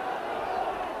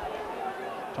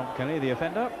 Tom Kelly, the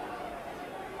offender.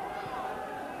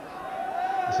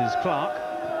 This is Clark.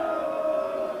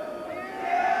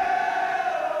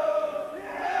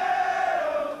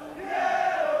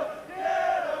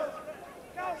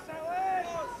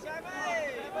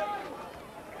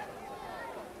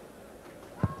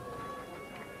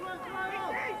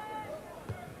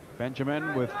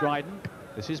 Benjamin with Dryden.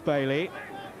 This is Bailey.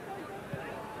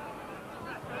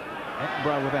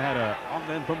 Edinburgh with a header. On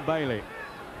then from Bailey.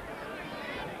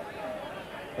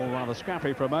 All rather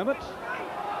scrappy for a moment.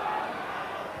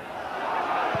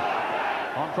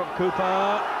 On from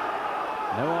Cooper.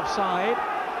 No offside.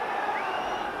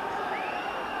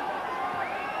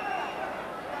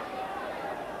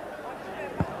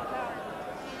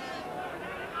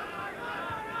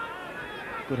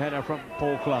 Good header from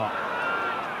Paul Clark.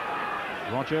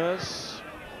 Rogers.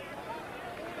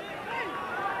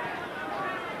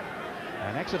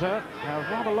 And Exeter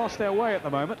have rather lost their way at the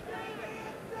moment.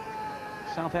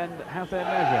 Southend have their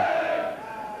measure.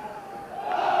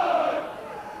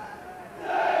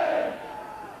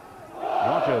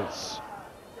 Rogers.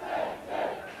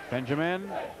 Benjamin.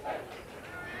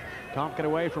 Can't get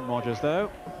away from Rogers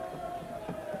though.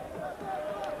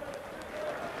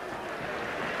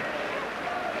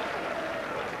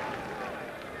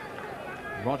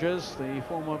 Rogers, the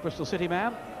former Bristol City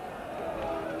man,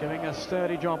 doing a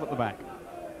sturdy job at the back.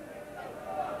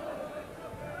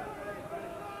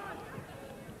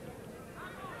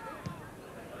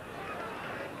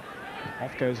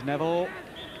 Off goes Neville.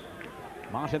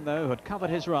 Martin, though, had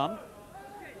covered his run.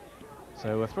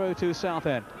 So a throw to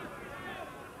Southend,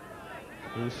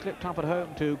 who slipped up at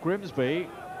home to Grimsby,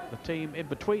 the team in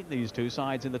between these two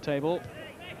sides in the table.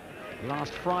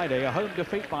 Last Friday, a home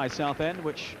defeat by Southend,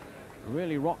 which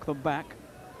really rocked them back.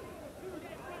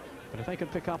 But if they can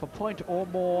pick up a point or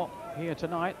more here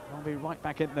tonight, they'll be right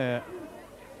back in there,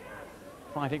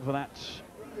 fighting for that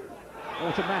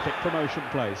automatic promotion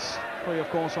place. 3, of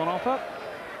course, on offer.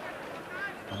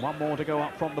 And 1 more to go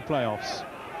up from the playoffs.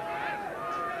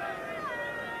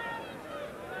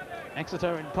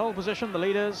 Exeter in pole position, the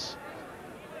leaders.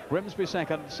 Grimsby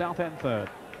second, Southend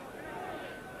third.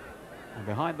 And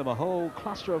behind them a whole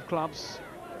cluster of clubs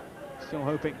still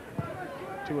hoping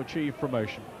to achieve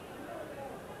promotion.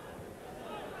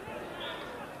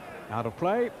 Out of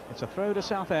play, it's a throw to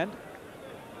Southend.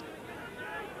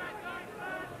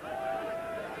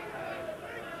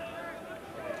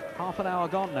 Half an hour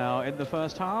gone now in the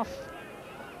first half.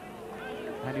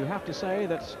 And you have to say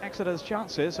that Exeter's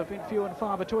chances have been few and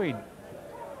far between.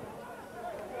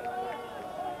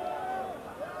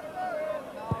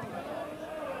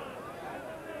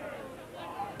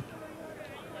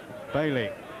 Bailey.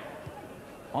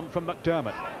 On from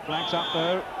McDermott. Flags up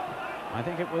though. I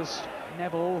think it was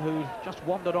Neville who just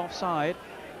wandered offside.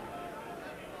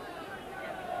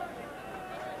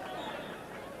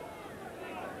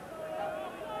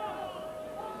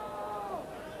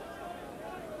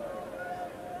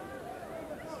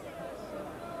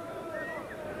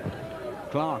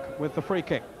 Clark with the free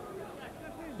kick.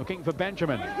 Looking for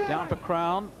Benjamin. Down for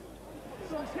Crown.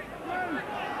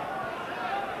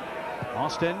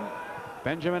 Austin.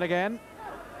 Benjamin again.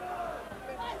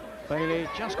 Bailey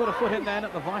just got a foot in then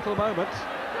at the vital moment.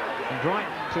 And Dryden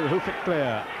to hoof it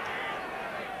clear.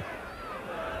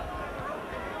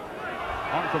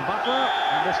 On from Butler.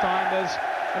 And this time there's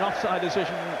an offside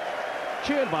decision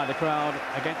cheered by the crowd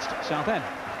against Southend.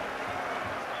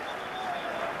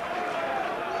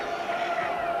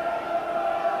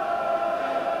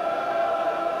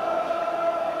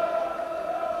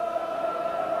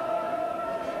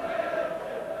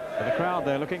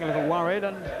 They're looking a little worried,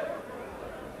 and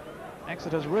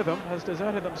Exeter's rhythm has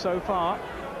deserted them so far.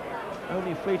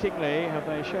 Only fleetingly have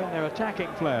they shown their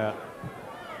attacking flair.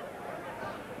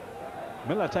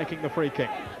 Miller taking the free kick.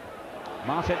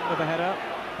 Martin with the header.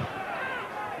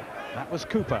 That was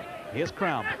Cooper. Here's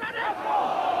Crown.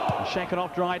 He's shaken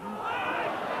off Dryden.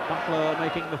 Butler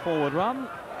making the forward run.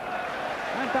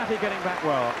 And Batty getting back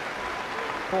well.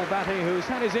 Paul Batty, who's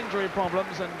had his injury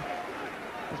problems and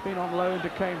has been on loan to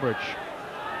Cambridge.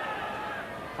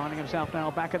 Finding himself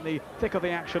now back in the thick of the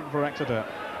action for Exeter.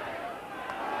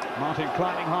 Martin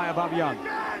climbing high above Young.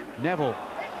 Neville.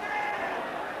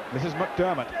 This is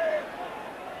McDermott.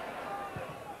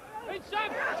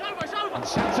 And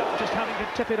Sanson just having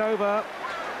to tip it over.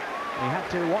 He had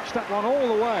to watch that one all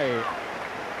the way.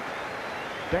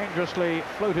 Dangerously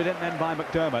floated in then by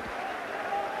McDermott.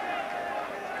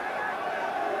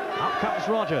 Up comes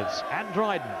Rogers and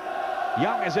Dryden.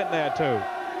 Young is in there too.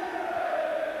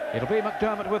 It'll be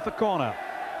McDermott with the corner.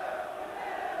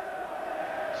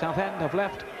 Southend have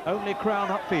left only Crown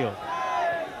upfield.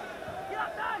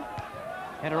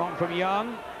 Header on from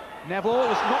Young. Neville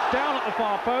was knocked down at the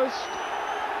far post.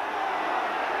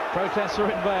 Protests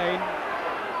are in vain.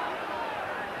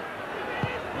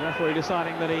 The referee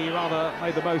deciding that he rather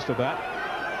made the most of that.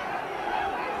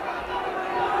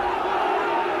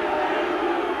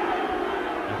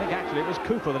 I think actually it was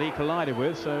Cooper that he collided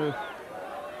with, so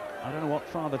I don't know what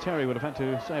Father Terry would have had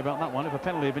to say about that one if a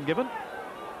penalty had been given.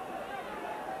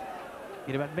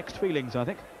 He'd have had mixed feelings, I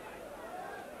think.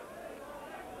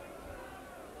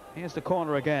 Here's the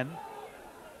corner again.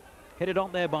 Hit it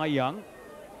on there by Young.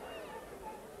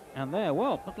 And there,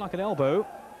 well, looked like an elbow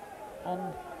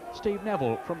on Steve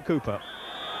Neville from Cooper.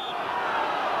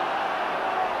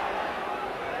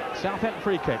 Southend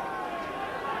free kick.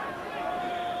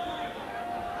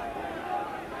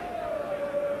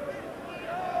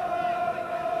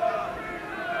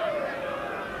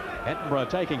 Edinburgh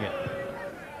taking it.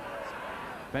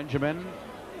 Benjamin.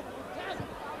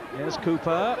 Here's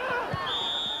Cooper.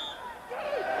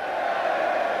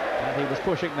 And he was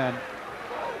pushing then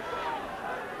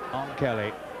on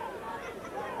Kelly.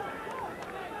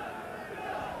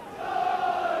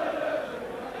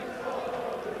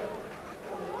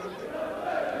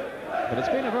 But it's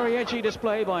been a very edgy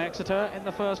display by Exeter in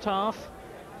the first half,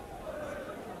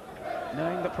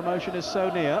 knowing that promotion is so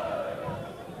near,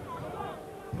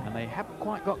 and they haven't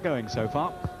quite got going so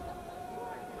far.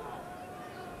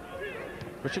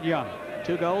 Richard Young,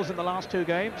 2 goals in the last 2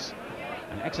 games,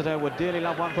 and Exeter would dearly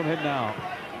love one from him now.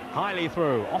 Highly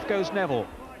through, off goes Neville.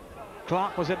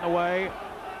 Clark was in the way.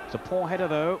 It's a poor header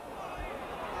though.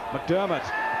 McDermott.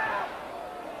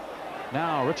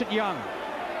 Now Richard Young.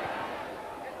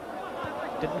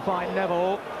 Didn't find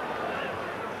Neville.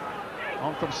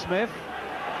 On from Smith.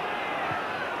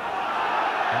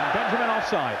 And Benjamin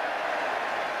offside.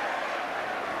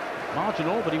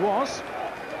 Marginal, but he was.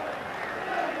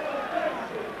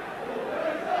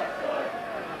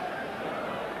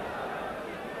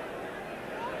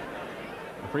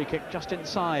 A free kick just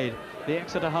inside the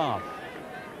Exeter half.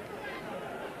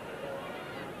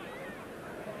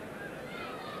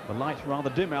 The light's rather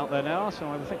dim out there now, so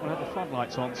I think we'll have the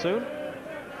floodlights on soon.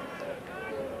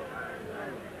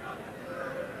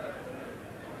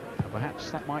 And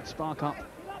perhaps that might spark up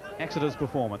Exeter's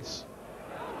performance.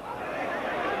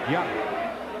 Young.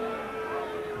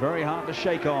 Very hard to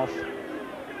shake off.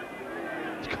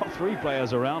 He's got 3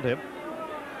 players around him.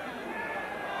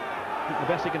 I think the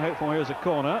best he can hope for here is a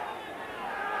corner.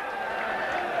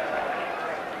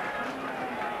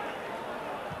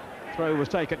 Throw was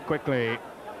taken quickly.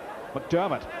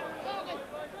 McDermott.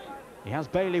 He has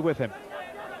Bailey with him.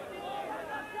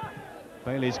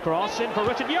 Bailey's cross in for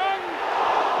Richard Young.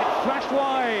 It flashed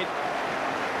wide.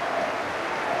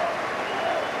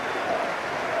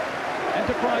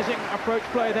 Enterprising approach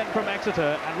play then from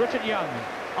Exeter, and Richard Young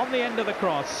on the end of the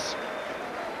cross.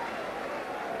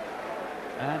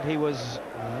 And he was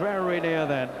very near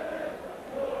then.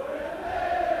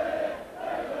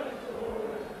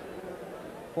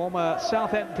 Former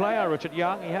Southend player, Richard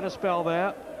Young, he had a spell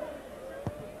there.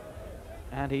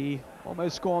 And he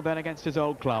almost scored then against his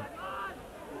old club.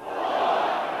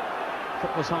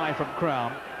 Foot was high from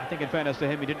Crown. I think in fairness to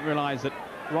him, he didn't realise that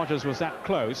Rogers was that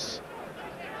close.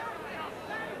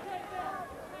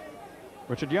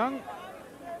 Richard Young,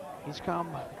 he's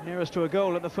come nearest to a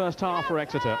goal in the first half for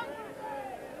Exeter.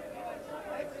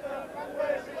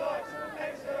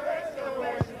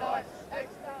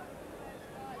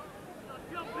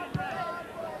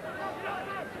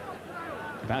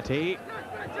 Batty.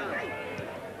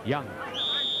 Young.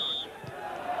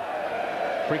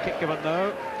 Free kick given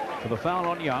though for the foul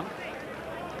on Young.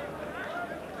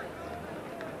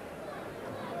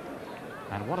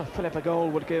 And what a fillip a goal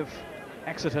would give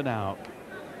Exeter now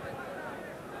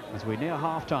as we near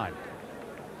half-time.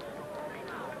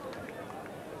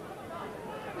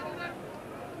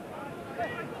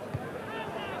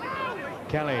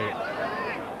 Kelly.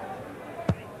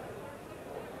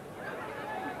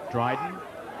 Dryden.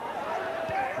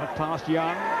 Went past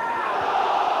Young.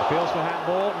 Appeals for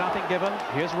handball, nothing given.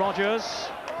 Here's Rogers.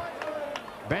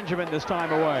 Benjamin this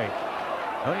time away.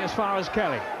 Only as far as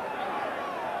Kelly.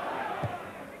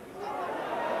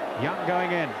 Young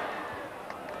going in.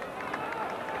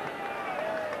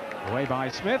 Away by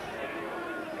Smith.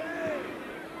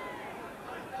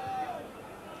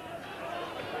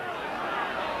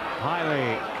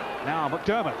 Hiley. Now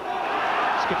McDermott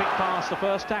skipping past the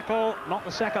first tackle, not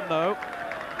the second though.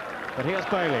 But here's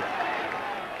Bailey.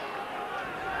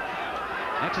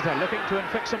 Exeter looking to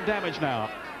inflict some damage now.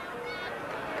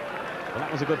 Well,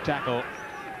 that was a good tackle.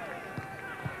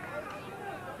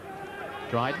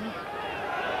 Dryden.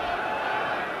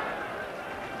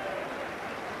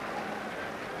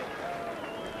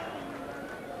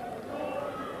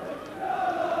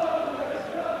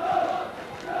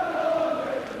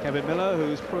 Kevin Miller,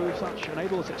 who's proved such an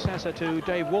able successor to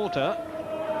Dave Walter,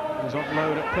 who's on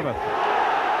loan at Plymouth.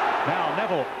 Now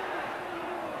Neville.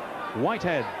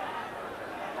 Whitehead.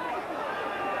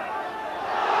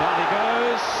 Down he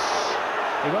goes.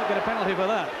 He won't get a penalty for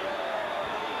that.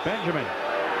 Benjamin.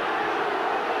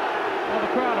 Well, the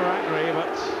crowd are angry,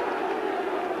 but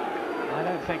I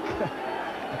don't think,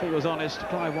 if he was honest,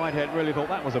 Clive Whitehead really thought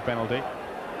that was a penalty.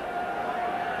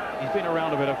 He's been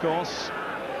around a bit, of course.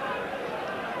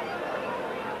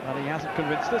 But he hasn't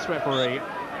convinced this referee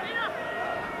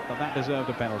that that deserved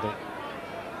a penalty.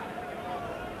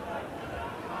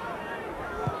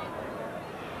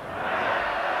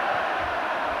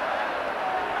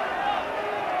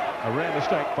 A rare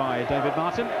mistake by David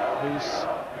Martin, who's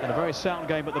had a very sound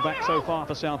game at the back so far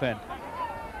for Southend.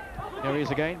 Here he is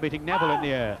again, beating Neville in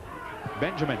the air.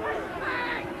 Benjamin.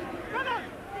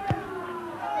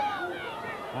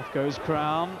 Off goes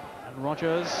Crown, and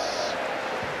Rogers.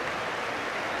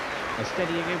 A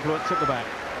steadying influence at the back.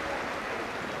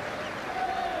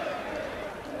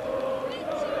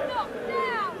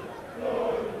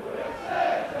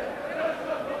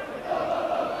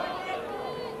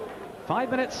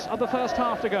 Five minutes of the first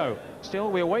half to go.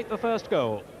 Still, we await the first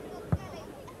goal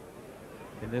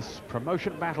in this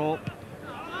promotion battle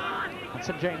at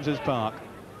St James's Park.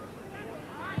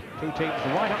 Two teams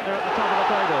right up there at the top of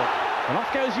the table. And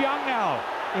off goes Young now.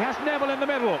 He has Neville in the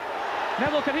middle.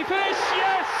 Neville, can he finish?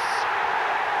 Yes!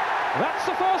 That's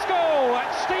the first goal.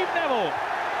 That's Steve Neville.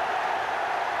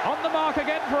 On the mark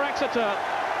again for Exeter.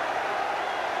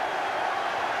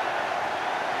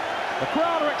 The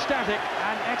crowd are ecstatic,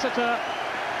 and Exeter,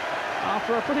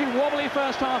 after a pretty wobbly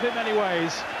first half in many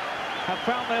ways, have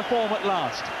found their form at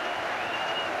last.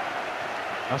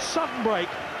 A sudden break.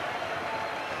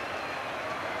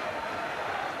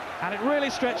 And it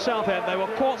really stretched Southend. They were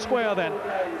caught square then.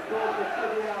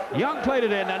 Young played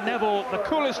it in, and Neville, the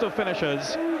coolest of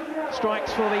finishers,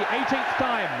 strikes for the 18th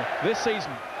time this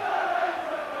season.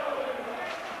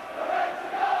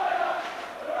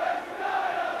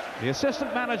 The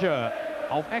assistant manager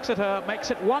of Exeter makes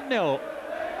it 1-0.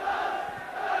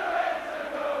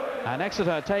 And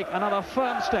Exeter take another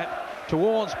firm step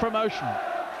towards promotion.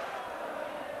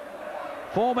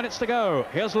 4 minutes to go.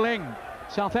 Here's Ling.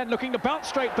 Southend looking to bounce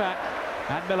straight back.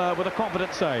 And Miller with a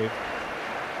confident save.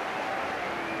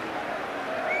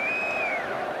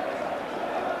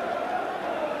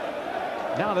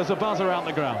 Now there's a buzz around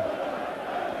the ground.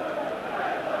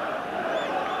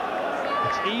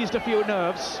 It's eased a few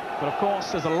nerves, but of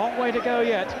course there's a long way to go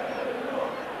yet.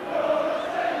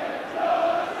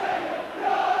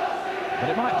 But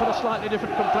it might put a slightly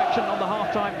different complexion on the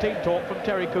half-time team talk from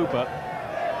Terry Cooper.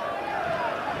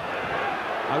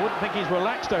 I wouldn't think he's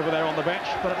relaxed over there on the bench,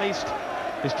 but at least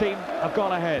his team have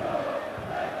gone ahead.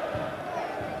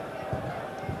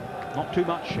 Not too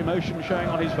much emotion showing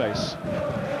on his face.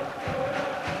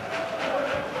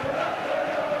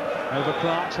 Over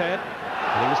Clark's head.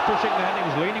 And he was pushing then, he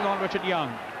was leaning on Richard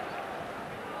Young.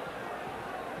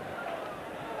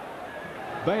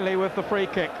 Bailey with the free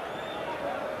kick.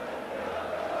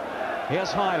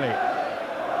 Here's Hiley.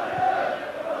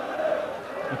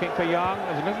 Looking for Young.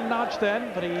 There's a little nudge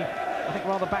then, but he, I think,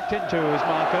 rather backed into his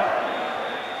marker.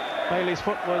 Bailey's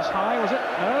foot was high, was it?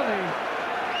 No,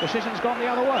 the decision's gone the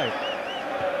other way.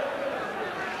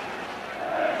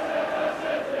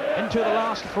 Into the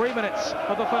last 3 minutes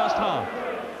of the first half.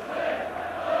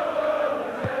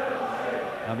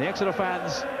 And the Exeter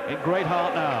fans in great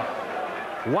heart now.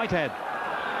 Whitehead.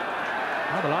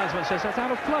 Well, the linesman says that's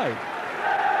out of play.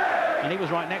 And he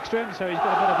was right next to him, so he's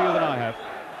got a better view than I have.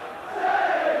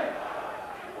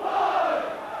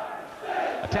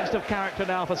 A test of character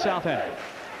now for Southend,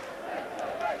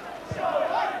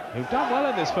 who've done well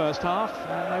in this first half,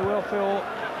 and they will feel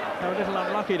they're a little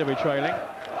unlucky to be trailing.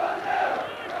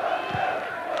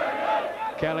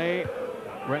 Kelly,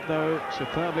 read though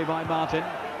superbly by Martin.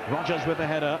 Rogers with the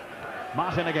header.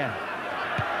 Martin again.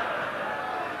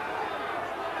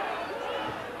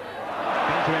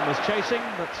 Benjamin was chasing,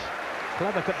 but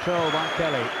clever control by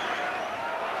Kelly.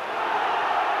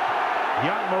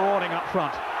 Young marauding up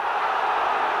front.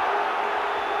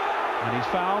 And he's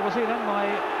fouled, was he then, by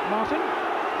Martin?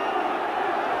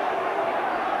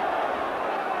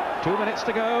 2 minutes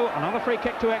to go, another free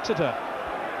kick to Exeter.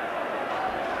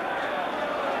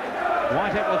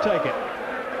 Whitehead will take it.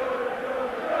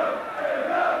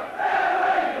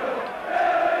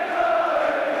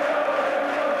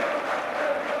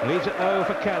 Leaves it though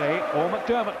for Kelly, or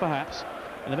McDermott perhaps.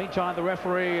 In the meantime, the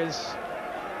referee is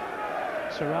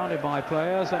surrounded by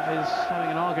players and is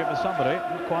having an argument with somebody.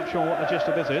 Not quite sure what the gist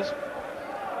of this is.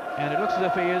 And it looks as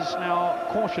if he is now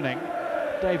cautioning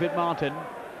David Martin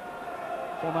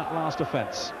for that last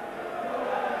offence.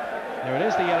 There it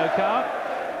is, the yellow card.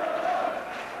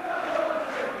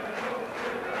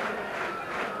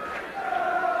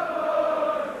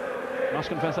 Must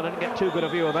confess I didn't get too good a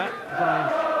view of that. If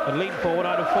I had leaned forward,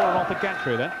 I'd have fallen off the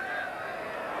gantry there.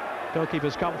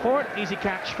 Goalkeeper's come for it. Easy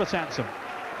catch for Sansom.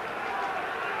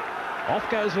 Off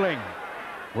goes Ling.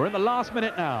 We're in the last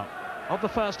minute now of the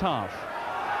first half.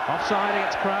 Offside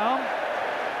against Crown.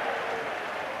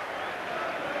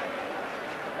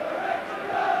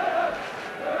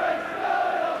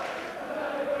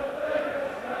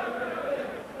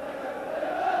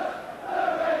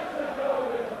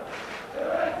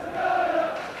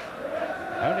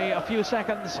 Only a few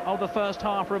seconds of the first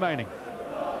half remaining.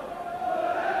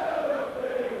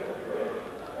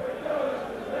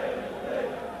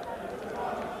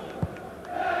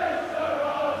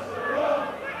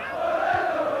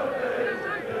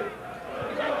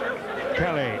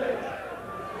 Kelly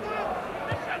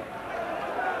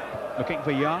looking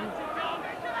for Young.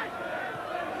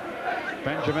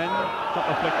 Benjamin got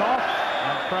the flick off,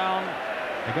 and Crown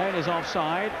again is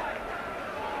offside.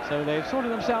 So they've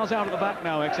sorted themselves out at the back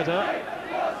now, Exeter.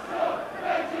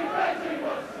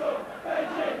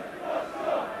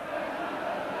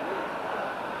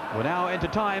 We're now into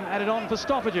time added on for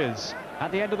stoppages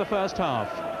at the end of the first half.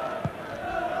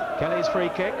 Kelly's free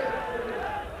kick.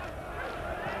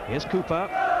 Here's Cooper.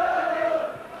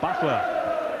 Butler.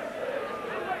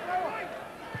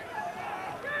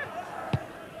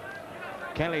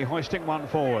 Kelly hoisting one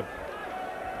forward.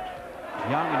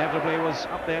 Young inevitably was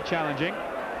up there challenging.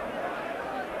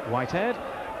 Whitehead.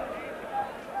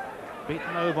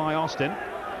 Beaten though by Austin.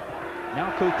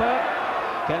 Now Cooper.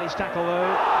 Kelly's tackle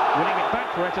though, winning it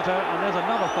back for Exeter, and there's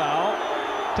another foul.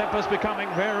 Temper's becoming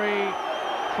very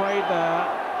frayed there,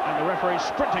 and the referee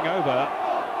sprinting over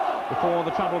before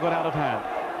the trouble got out of hand.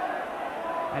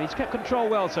 And he's kept control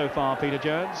well so far, Peter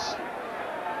Jones.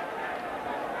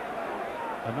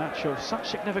 A match of such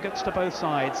significance to both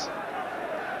sides.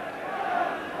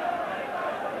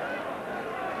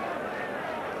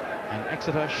 And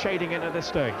Exeter shading in at this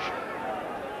stage.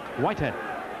 Whitehead.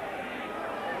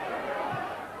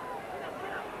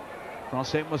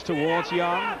 Cross in was towards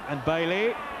Young and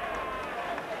Bailey.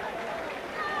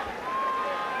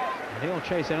 And he'll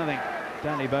chase anything,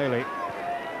 Danny Bailey.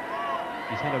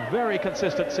 He's had a very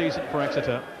consistent season for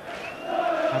Exeter.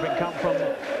 Having come from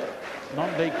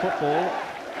non-league football,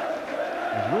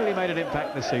 he's really made an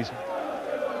impact this season.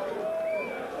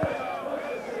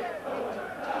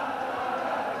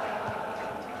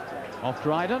 Off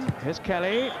Dryden, here's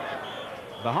Kelly.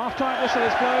 The half-time whistle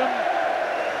is blown,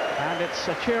 and it's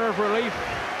a cheer of relief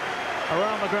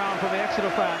around the ground from the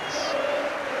Exeter fans.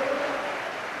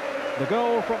 The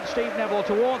goal from Steve Neville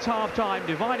towards half-time,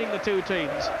 dividing the two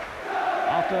teams.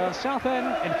 After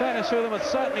Southend, in fairness to them, had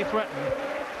certainly threatened,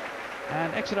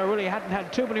 and Exeter really hadn't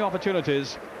had too many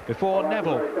opportunities before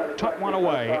Neville tucked one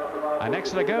away, and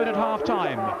Exeter going at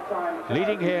half-time,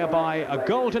 leading here by a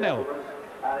 1-0.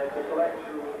 And it's a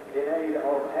collection in aid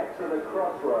of Exeter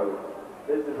Crossroads.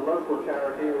 This is a local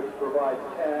charity which provides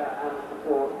care and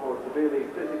support for severely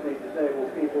physically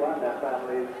disabled people and their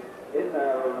families in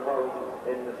their own homes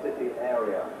in the city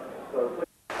area. So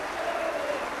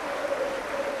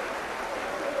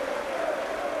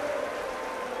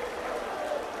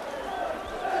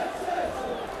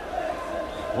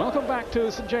welcome back to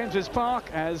St James's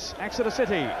Park as Exeter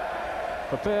City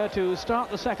prepare to start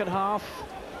the second half,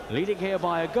 leading here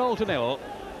by a 1-0,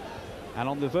 and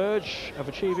on the verge of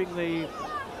achieving the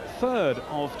third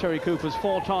of Terry Cooper's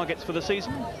 4 targets for the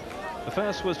season. The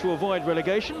first was to avoid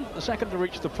relegation, the second to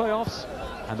reach the playoffs,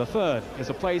 and the third is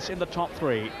a place in the top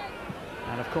 3.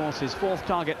 And of course his 4th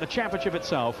target, the championship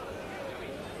itself,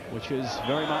 which is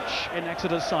very much in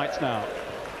Exeter's sights now.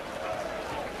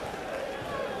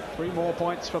 3 more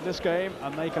points from this game,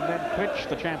 and they can then clinch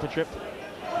the championship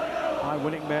by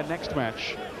winning their next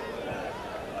match.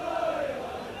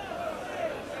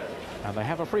 And they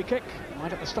have a free kick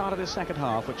right at the start of this second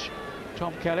half, which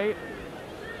Tom Kelly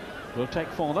will take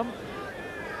for them.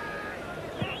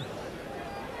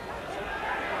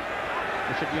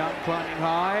 Richard Young climbing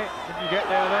high, didn't get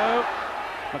there though.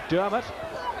 McDermott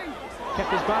kept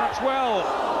his balance well.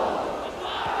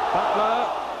 Butler,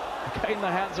 again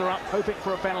the hands are up, hoping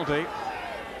for a penalty.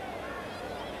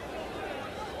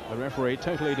 The referee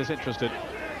totally disinterested.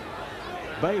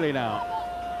 Bailey now.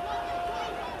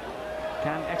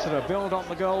 Can Exeter build on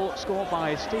the goal scored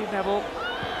by Steve Neville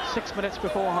 6 minutes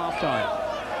before half-time?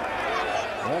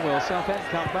 Or will Southend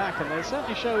come back? And they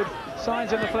certainly showed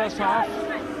signs in the first half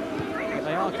that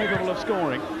they are capable of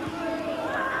scoring.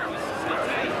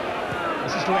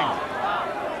 This is Ling.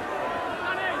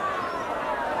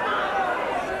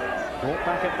 Brought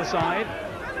back at the side.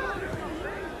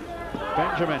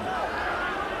 Benjamin.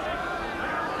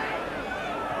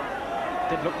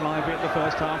 Did look lively in the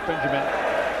first half, Benjamin.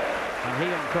 And he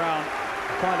and Crown,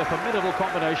 quite a formidable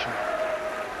combination.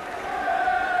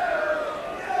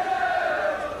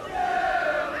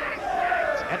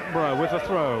 It's Edinburgh with the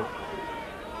throw.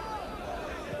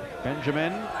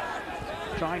 Benjamin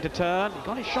trying to turn, he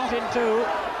got his shot in too.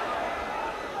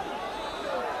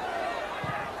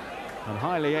 And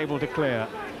highly able to clear.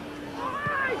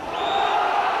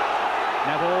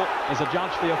 Neville is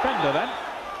adjudged the offender then.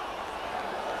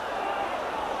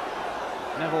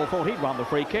 Neville thought he'd won the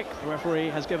free kick. The referee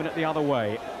has given it the other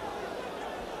way.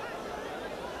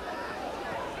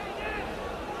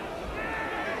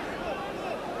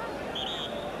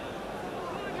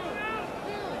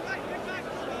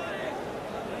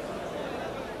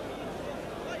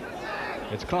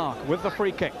 It's Clark with the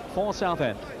free kick for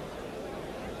Southend.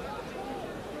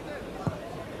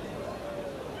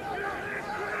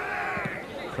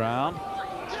 Crown,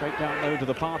 straight down low to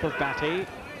the path of Batty.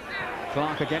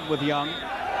 Clark again with Young.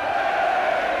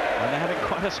 And they're having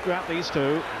quite a scrap, these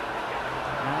two.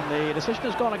 And the decision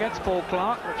has gone against Paul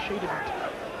Clark, which she didn't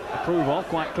approve of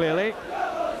quite clearly.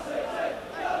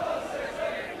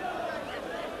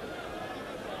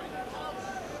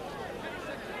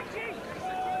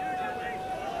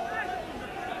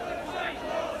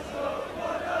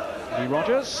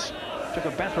 Rogers took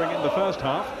a battering in the first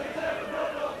half.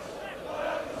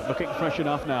 But looking fresh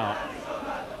enough now.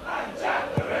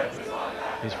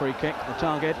 His free kick, the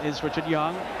target is Richard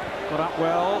Young. Got up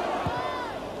well.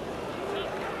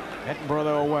 Edinburgh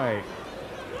though away.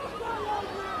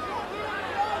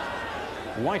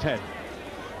 Whitehead.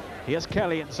 Here's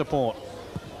Kelly in support.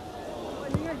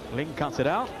 Ling cuts it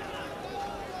out.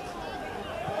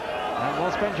 And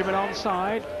was Benjamin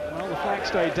onside? Well, the flag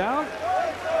stayed down.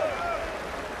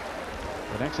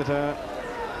 But Exeter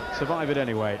survive it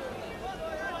anyway.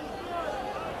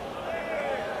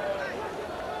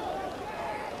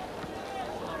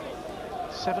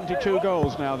 "72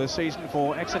 goals now this season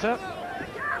for Exeter.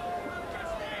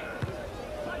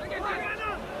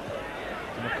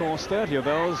 And of course 30 of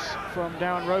those from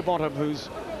Darren Rowbottom, who's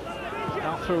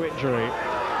out through injury.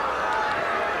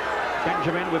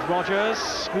 Benjamin with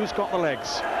Rogers. Who's got the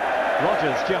legs?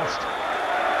 Rogers just.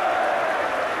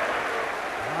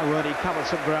 Well, he covered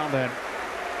some ground then.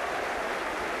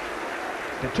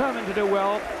 Determined to do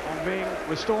well on being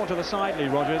restored to the side, Lee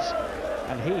Rogers,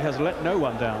 and he has let no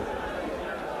one down.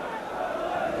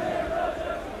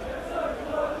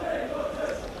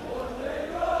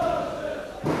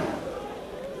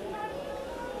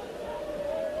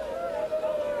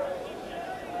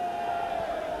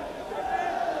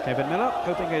 Kevin Miller,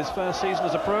 hoping his first season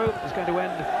as a pro is going to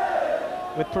end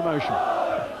with promotion.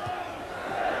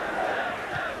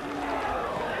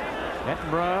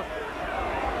 Edinburgh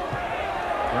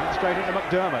runs straight into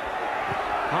McDermott.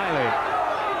 Hiley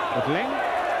with Ling.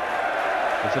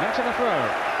 It's an Exeter throw.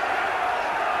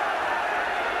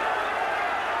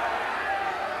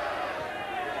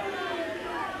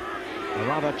 A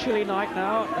rather chilly night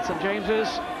now at St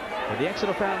James's, but the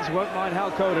Exeter fans won't mind how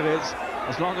cold it is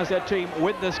as long as their team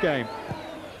win this game.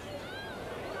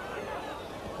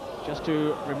 Just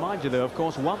to remind you though, of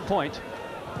course, 1 point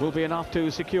will be enough to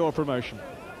secure promotion.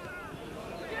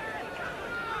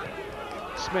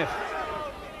 Smith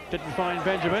didn't find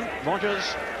Benjamin.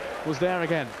 Rogers was there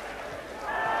again.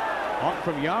 On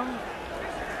from Young.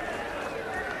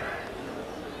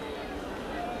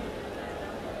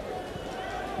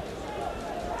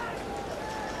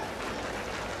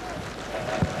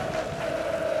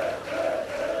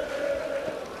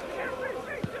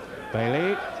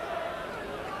 Bailey.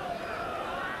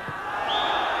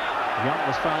 Young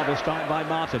was fouled this time by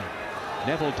Martin.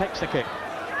 Neville takes the kick.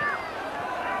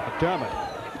 McDermott.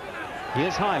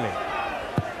 Here's Hiley.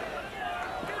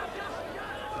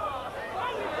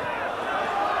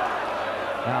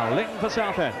 Now Ling for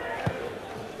Southend.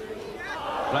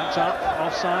 Flags up,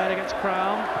 offside against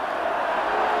Crown.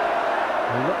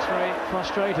 He looks very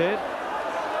frustrated.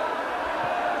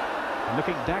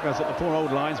 Looking daggers at the poor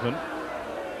old linesman.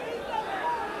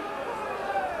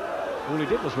 All he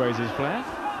did was raise his flag.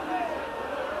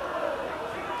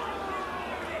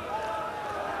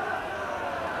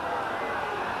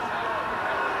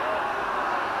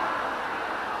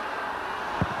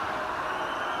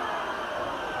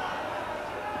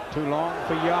 Too long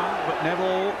for Young, but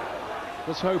Neville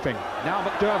was hoping. Now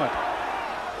McDermott.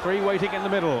 Three waiting in the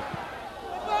middle.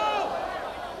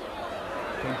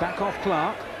 Came back off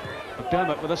Clark.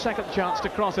 McDermott with a second chance to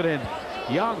cross it in.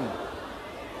 Young.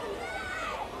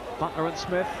 Butler and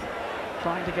Smith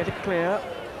trying to get it clear.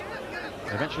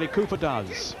 Eventually Cooper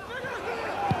does.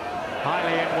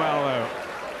 Hiley in well, though.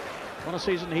 What a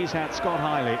season he's had, Scott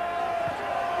Hiley.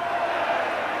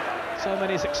 So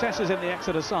many successes in the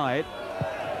Exeter side.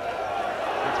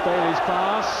 It's Bailey's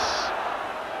pass.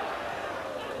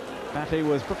 Batty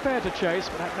was prepared to chase,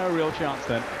 but had no real chance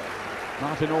then.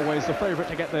 Martin always the favourite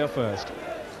to get there first.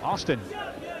 Austin.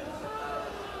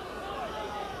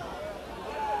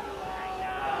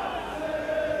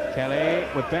 Kelly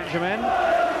with Benjamin.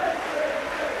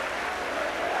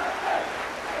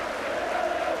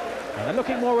 And they're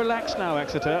looking more relaxed now,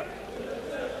 Exeter.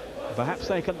 Perhaps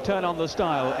they can turn on the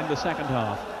style in the second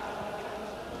half.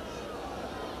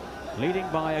 Leading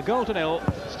by a goal to nil,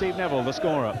 Steve Neville, the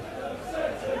scorer.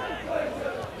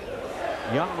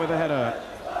 Young with a header.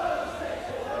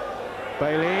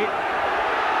 Bailey,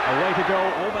 away to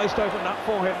go, almost opened up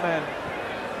for him then.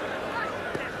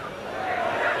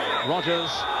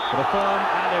 Rogers with a firm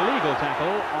and illegal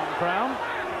tackle on Crown.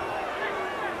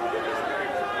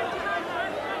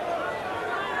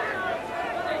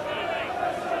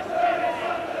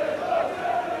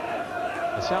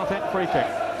 The Southend free kick.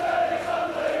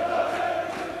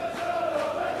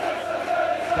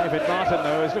 David Martin,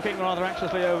 though, is looking rather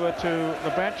anxiously over to the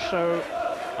bench, so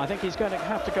I think he's going to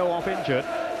have to go off injured.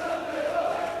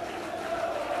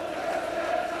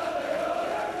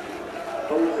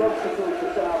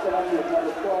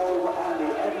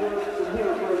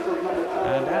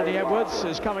 And Andy Edwards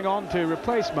is coming on to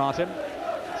replace Martin,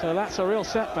 so that's a real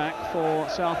setback for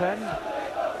Southend.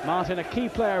 Martin, a key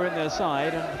player in their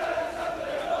side, and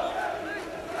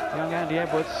young Andy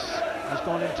Edwards has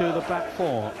gone into the back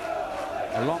four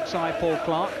alongside Paul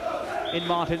Clark in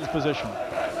Martin's position.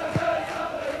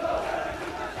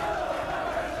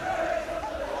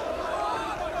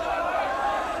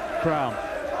 Crown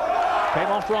came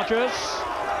off Rogers.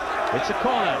 It's a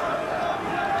corner.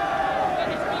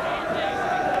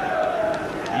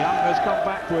 Young has come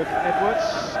back with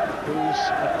Edwards, who's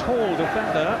a tall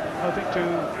defender, hoping to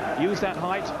use that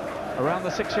height around the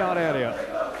 6-yard area.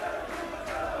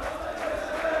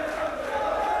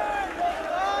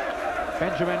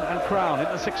 Benjamin and Crown in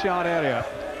the 6-yard area.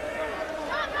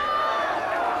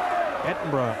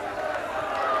 Edinburgh.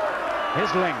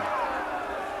 Here's Ling.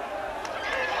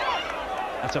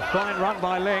 That's a fine run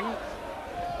by Ling.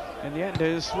 In the end,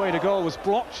 his way to goal was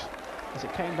blocked as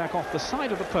it came back off the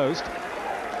side of the post.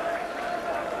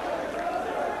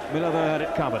 Miller there had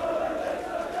it covered.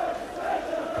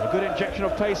 And a good injection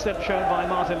of pace then shown by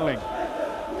Martin Ling.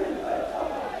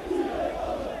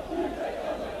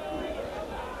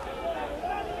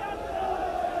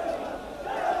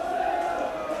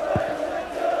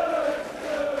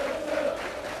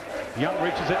 Young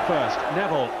reaches it first.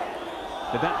 Neville.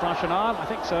 Did that brush an arm? I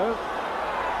think so.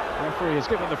 The referee has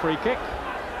given the free kick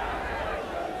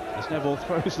as Neville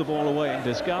throws the ball away in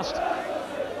disgust.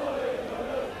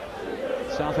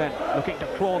 Southend looking to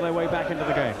claw their way back into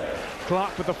the game.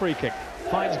 Clark with the free kick.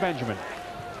 Finds Benjamin.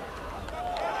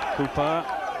 Cooper.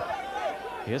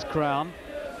 Here's Crown.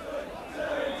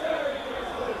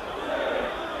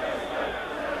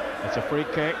 It's a free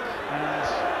kick,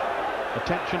 and the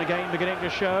tension again beginning to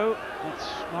show. That's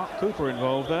Mark Cooper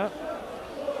involved there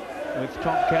with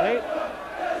Tom Kelly.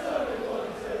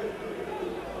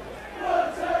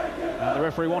 And the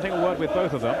referee wanting a word with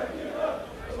both of them.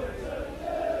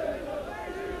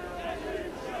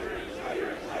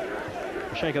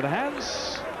 A shake of the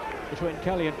hands between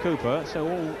Kelly and Cooper, so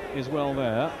all is well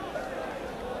there.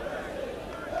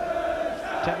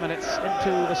 10 minutes into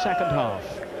the second half.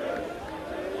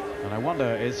 And I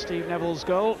wonder, is Steve Neville's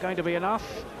goal going to be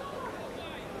enough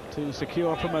to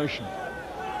secure promotion?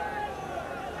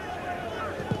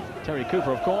 Terry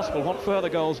Cooper, of course, will want further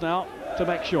goals now to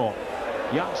make sure.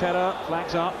 Young's header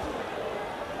flags up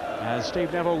as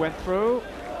Steve Neville went through.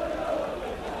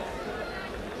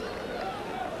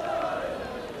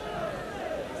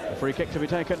 The free kick to be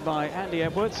taken by Andy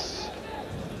Edwards,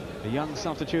 the young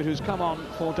substitute who's come on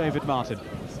for David Martin.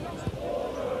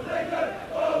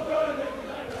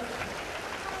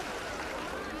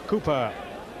 Cooper.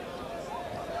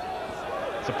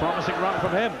 It's a promising run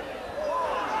from him.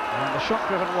 And the shot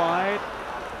driven wide.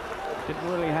 Didn't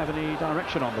really have any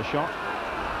direction on the shot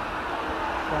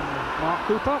from Mark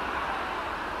Cooper.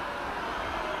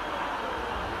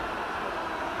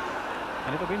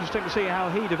 And it'll be interesting to see how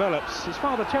he develops. His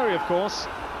father Terry, of course,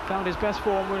 found his best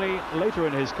form really later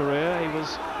in his career. He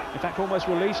was, in fact, almost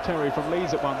released Terry from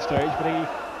Leeds at one stage, but he,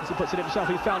 as he puts it himself,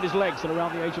 he found his legs at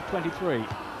around the age of 23. And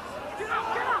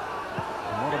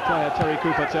what a player Terry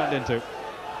Cooper turned into.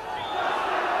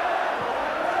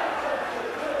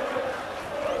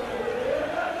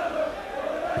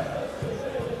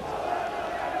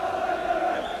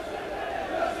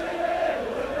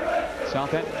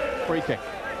 Southend, free kick.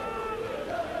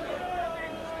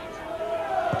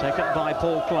 Taken by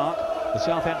Paul Clark, the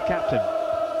Southend captain.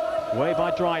 Away by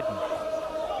Dryden.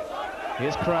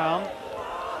 Here's Crown.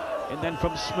 And then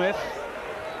from Smith.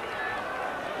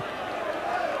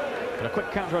 And a quick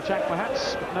counter-attack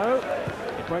perhaps, but no.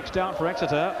 It breaks down for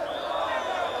Exeter.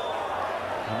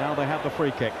 And now they have the free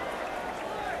kick.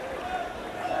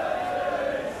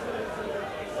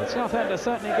 But Southend are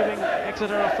certainly giving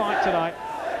Exeter a fight tonight.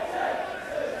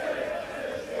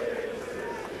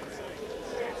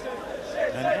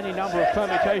 And any number of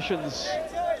permutations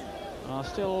are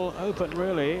still open,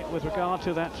 really, with regard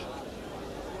to that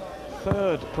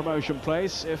third promotion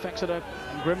place. If Exeter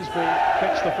and Grimsby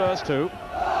fix the first two,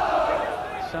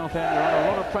 Southend are under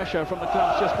a lot of pressure from the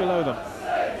clubs just below them.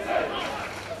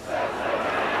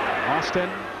 Austin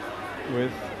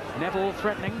with Neville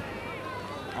threatening.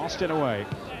 Austin away.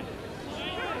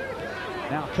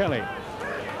 Now Kelly.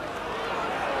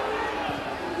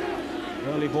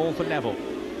 Early ball for Neville.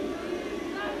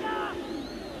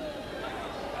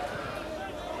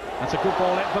 That's a good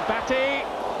ball in for Batty.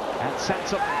 And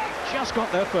Sansom just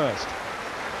got there first.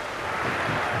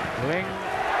 Ling.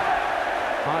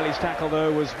 Hiley's tackle,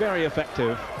 though, was very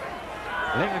effective.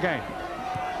 Ling again.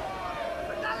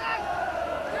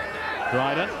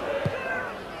 Dryden.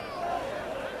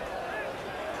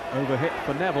 Overhit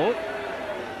for Neville.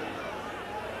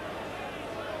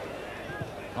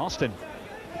 Austin.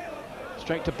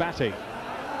 Straight to Batty.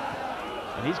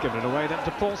 And he's given it away then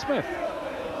to Paul Smith.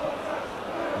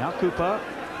 Now Cooper.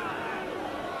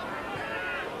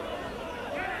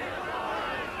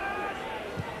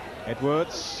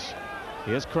 Edwards.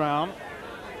 Here's Crown.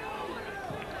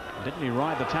 Didn't he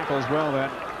ride the tackles well there?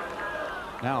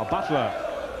 Now Butler.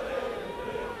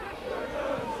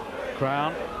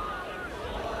 Crown.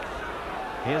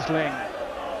 Here's Ling.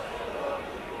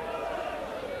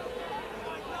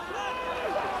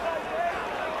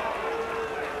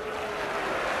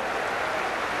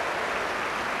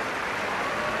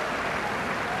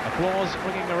 Applause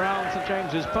ringing around St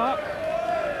James's Park.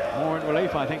 More in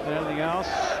relief, I think, than anything else.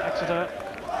 Exeter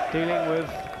dealing with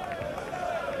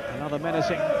another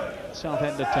menacing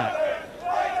Southend attack.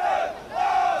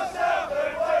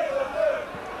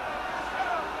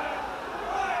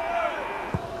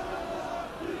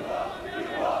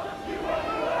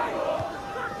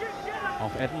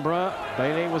 Off Edinburgh,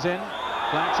 Bailey was in,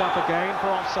 flags up again for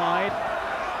offside.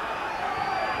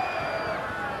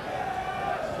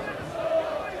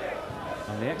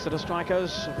 And the Exeter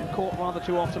strikers have been caught rather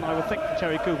too often, I would think, for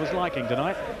Terry Cooper's liking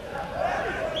tonight.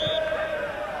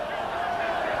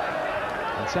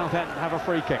 And Southend have a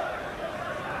free kick.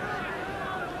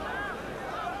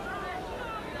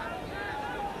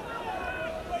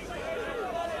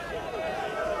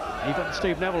 Even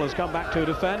Steve Neville has come back to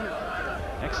defend.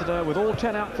 Exeter with all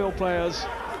 10 outfield players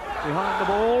behind the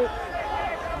ball.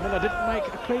 Miller didn't make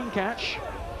a clean catch.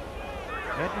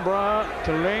 Edinburgh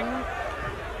to Ling.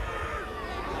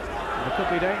 There could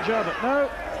be danger, but no.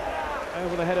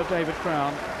 Over the head of David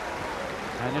Crown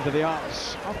and into the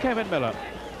arms of Kevin Miller.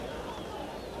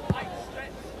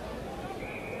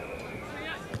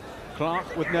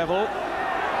 Clark with Neville.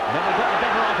 Neville got the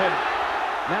better of him.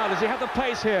 Now, does he have the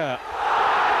pace here?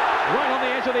 Right on the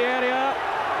edge of the area.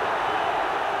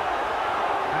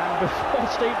 And before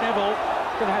Steve Neville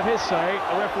can have his say,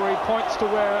 the referee points to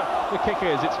where the kick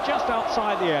is. It's just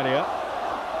outside the area.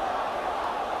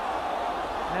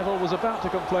 Neville was about to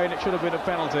complain it should have been a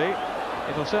penalty.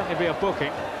 It'll certainly be a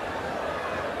booking.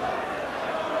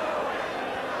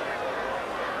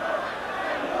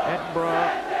 Edinburgh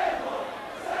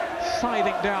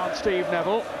scything down Steve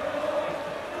Neville.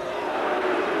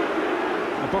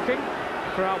 A booking.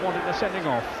 The crowd wanted a sending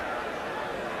off.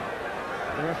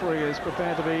 The referee is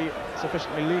prepared to be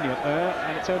sufficiently lenient there,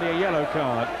 and it's only a yellow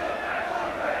card.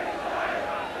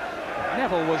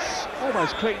 Neville was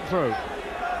almost clean through.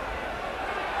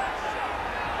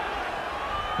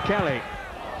 Kelly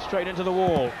straight into the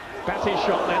wall. Batty's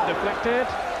shot then deflected.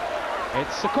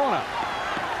 It's a corner.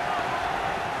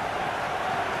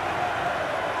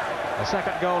 The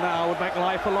second goal now would make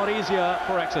life a lot easier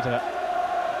for Exeter.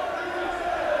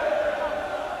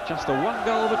 Just the one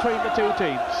goal between the two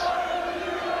teams.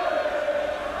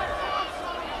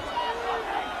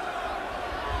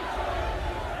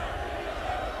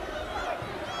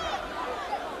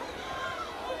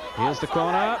 Here's the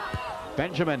corner.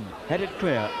 Benjamin headed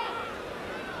clear.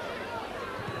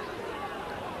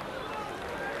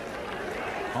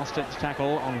 Austin's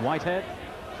tackle on Whitehead.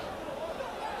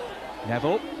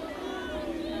 Neville.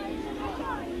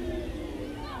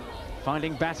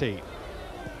 Finding Batty.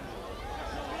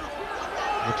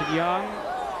 Richard Young.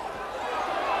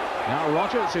 Now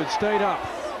Rogers, who'd stayed up.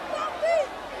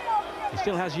 He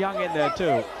still has Young in there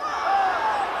too.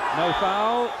 No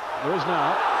foul. There is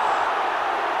now.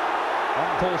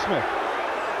 On Paul Smith.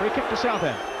 Free kick to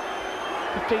Southend.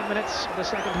 15 minutes of the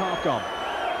second half gone.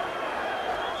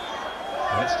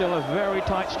 And it's still a very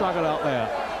tight struggle out there.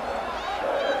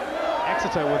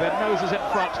 Exeter with their noses in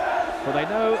front, but they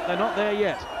know they're not there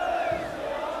yet.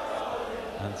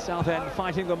 And Southend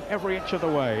fighting them every inch of the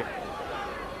way.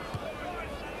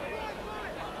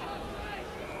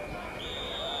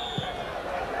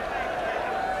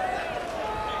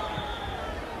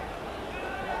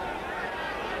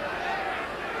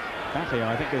 Batty,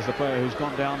 I think, is the player who's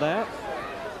gone down there.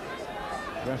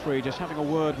 The referee just having a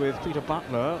word with Peter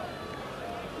Butler.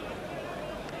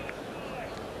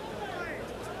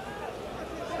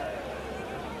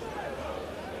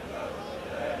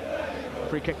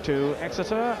 Free kick to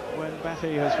Exeter when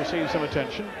Batty has received some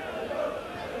attention.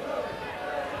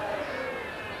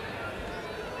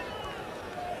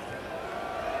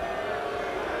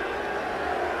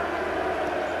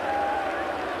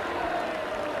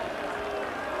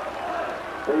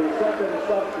 The second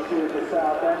substitute for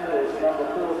Southend is number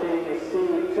 14,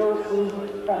 Steve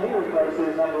Tilson, and he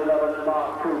replaces number 11,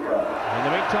 Mark Cooper. In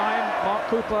the meantime, Mark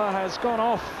Cooper has gone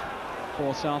off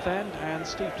for Southend, and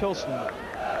Steve Tilson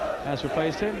has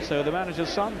replaced him, so the manager's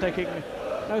son taking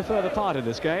no further part in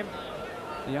this game.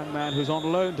 The young man who's on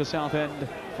loan to Southend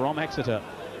from Exeter.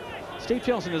 Steve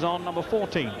Tilson is on number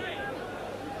 14.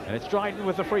 And it's Dryden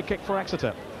with the free kick for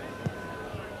Exeter.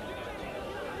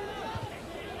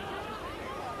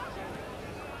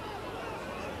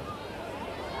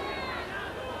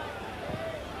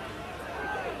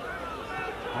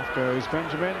 Off goes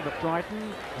Benjamin, but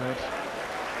Dryden had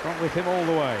gone with him all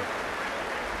the way.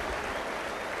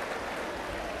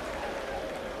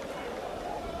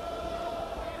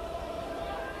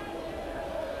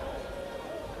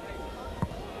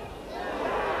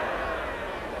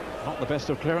 Not the best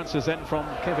of clearances then from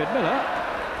Kevin Miller.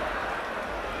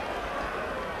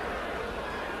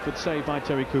 Good save by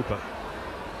Terry Cooper.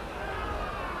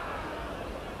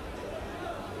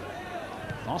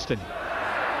 Austin.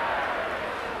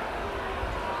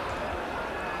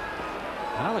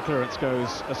 Another clearance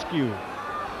goes askew.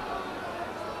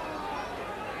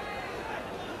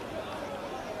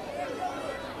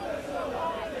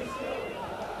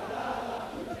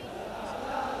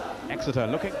 Exeter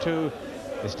looking to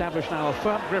establish now a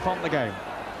firm grip on the game.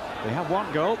 They have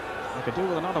one goal, they could do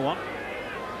with another one.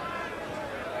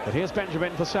 But here's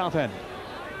Benjamin for Southend.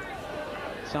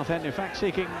 Southend in fact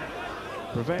seeking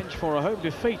revenge for a home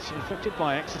defeat inflicted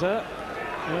by Exeter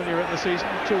earlier in the season,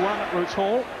 2-1 at Roots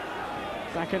Hall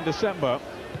back in December.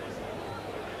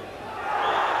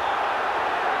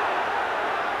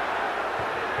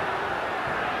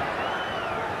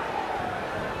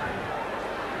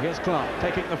 Here's Clark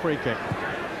taking the free kick.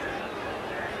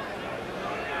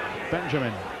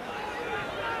 Benjamin.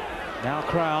 Now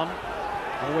Crown.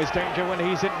 Always danger when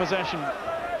he's in possession.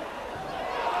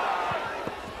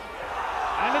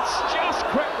 And it's just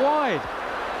crept wide.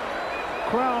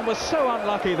 Crown was so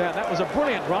unlucky there. That was a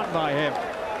brilliant run by him.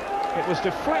 It was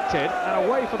deflected and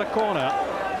away for the corner.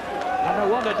 And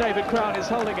no wonder David Crown is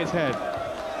holding his head.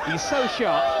 He's so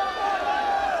sharp.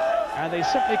 And they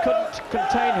simply couldn't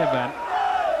contain him then.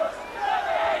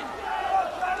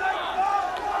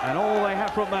 And all they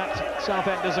have from that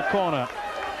Southend is a corner.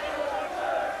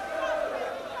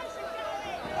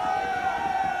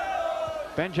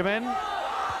 Benjamin.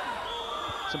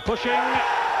 Some pushing.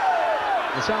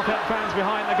 The Southend fans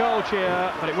behind the goal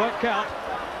cheer, but it won't count.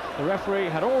 The referee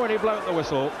had already blown the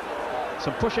whistle.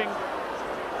 Some pushing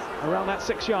around that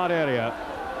 6-yard area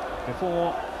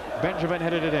before Benjamin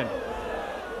headed it in.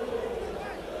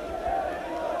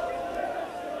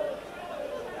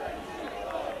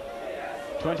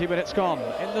 "20 minutes gone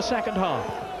in the second half.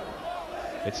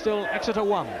 It's still Exeter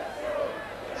 1,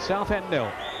 Southend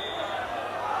 0.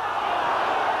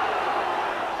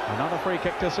 Another free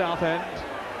kick to Southend.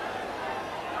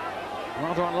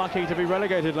 Rather unlucky to be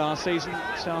relegated last season,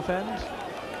 Southend.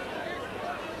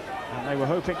 And they were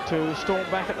hoping to storm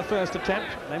back at the first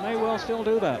attempt. They may well still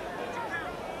do that.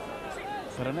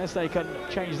 But unless they can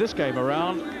change this game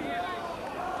around,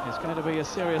 it's going to be a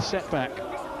serious setback.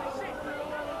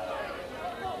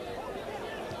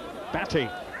 Batty.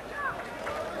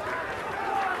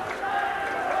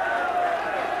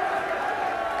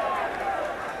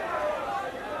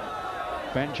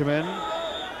 Benjamin.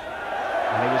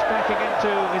 And he was backing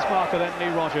into his marker then, Lee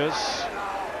Rogers.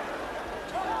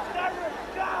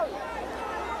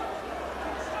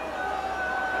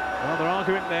 Well, they're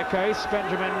arguing their case,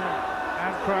 Benjamin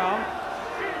and Crown.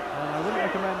 I wouldn't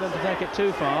recommend them to take it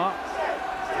too far.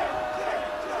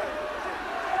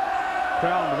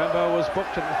 Crown, remember, was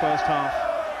booked in the first half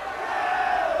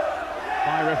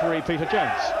by referee Peter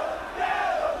Jones.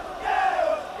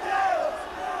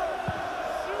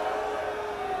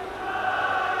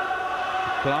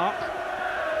 Clark.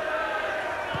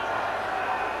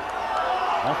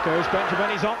 Off goes Benjamin,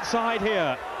 he's onside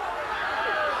here.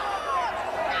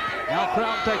 Now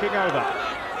Crown taking over.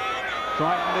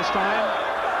 Dryden this time,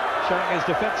 showing his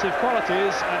defensive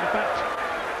qualities, and in fact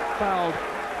fouled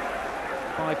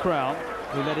by Crown,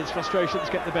 who let his frustrations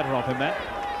get the better of him then.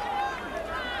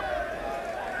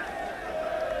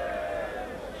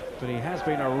 But he has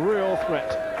been a real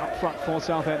threat up front for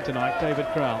Southend tonight, David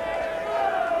Crown.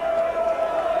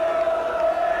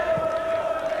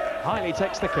 Hiley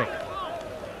takes the kick.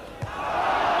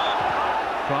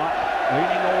 Clark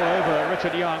leaning all over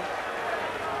Richard Young,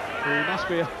 who must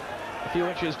be a few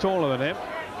inches taller than him.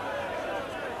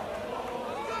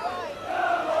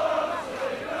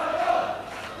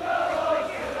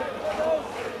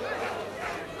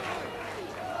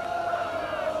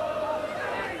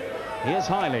 Here's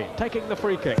Hiley taking the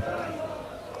free kick.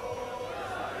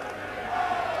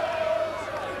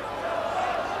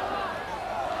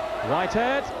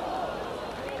 Whitehead.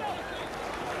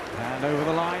 And over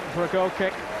the line for a goal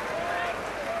kick.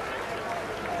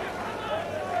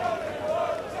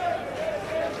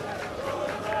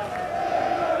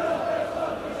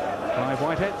 Clive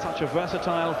Whitehead, such a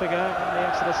versatile figure in the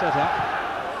Exeter setup.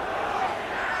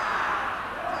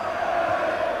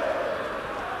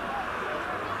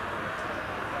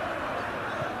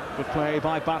 Good play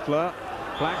by Butler.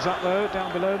 Flags up though,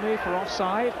 down below me for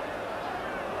offside.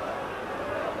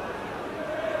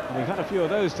 And we've had a few of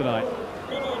those tonight.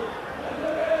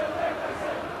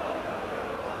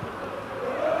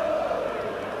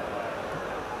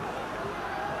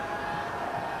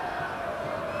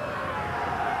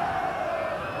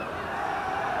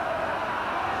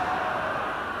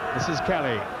 This is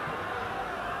Kelly.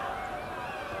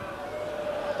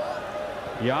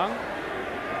 Young.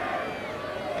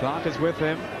 Clark is with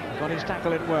him. Got his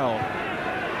tackle in well.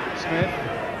 Smith.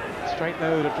 Straight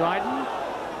though to Dryden.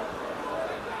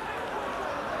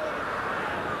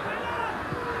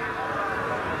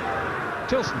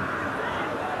 Tilson.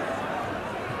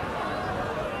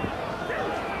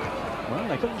 Well,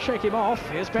 they couldn't shake him off.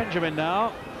 Here's Benjamin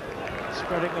now.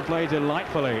 Spreading the play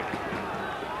delightfully.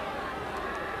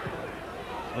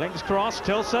 Links cross,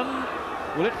 Tilson.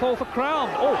 Will it fall for Crown?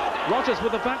 Oh, Rogers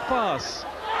with the back pass.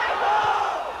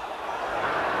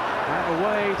 And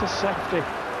away to safety.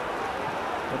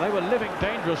 But they were living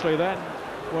dangerously then,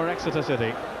 were Exeter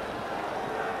City.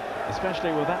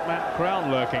 Especially with that man Crown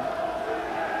lurking.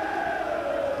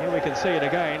 Here we can see it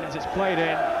again as it's played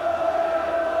in.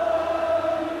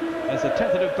 There's a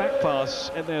tentative back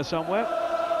pass in there somewhere.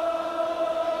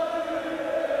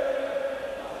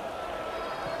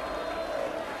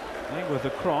 With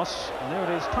the cross, and there it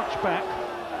is, touch back,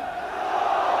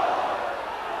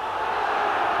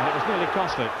 and it was nearly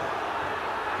costly.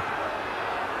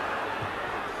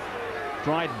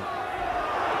 Dryden.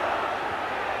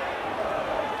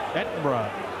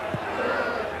 Edinburgh.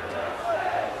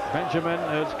 Benjamin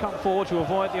has come forward to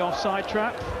avoid the offside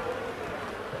trap.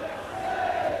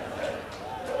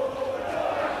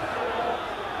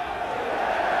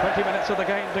 "20 minutes of the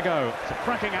game to go. It's a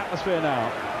cracking atmosphere now.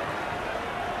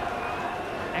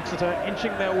 Exeter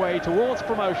inching their way towards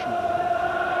promotion.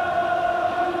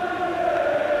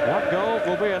 One goal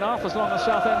will be enough as long as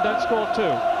Southend don't score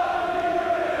two.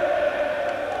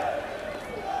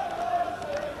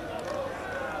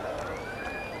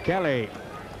 Kelly.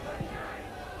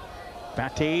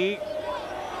 Batty.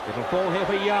 It'll fall here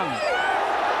for Young.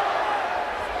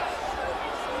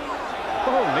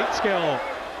 Oh, neat skill.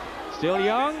 Still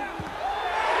Young.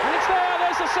 And it's there,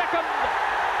 there's the second.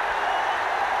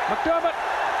 McDermott.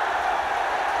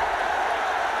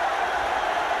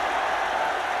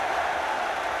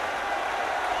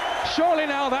 Surely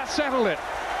now that settled it.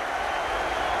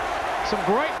 Some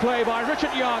great play by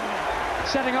Richard Young,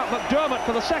 setting up McDermott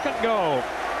for the second goal.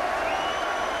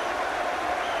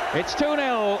 It's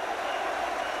 2-0.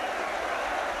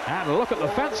 And look at the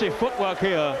fancy footwork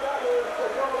here.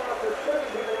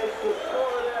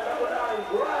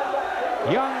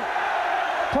 Young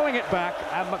pulling it back,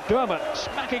 and McDermott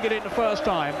smacking it in the first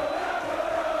time.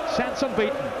 Sanson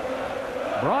beaten.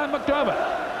 Brian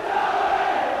McDermott.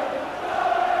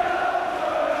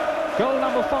 Goal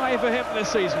number 5 for him this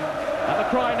season. And the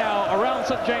cry now around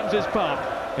St James's Park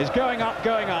is going up,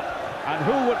 going up. And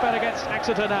who would bet against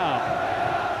Exeter now?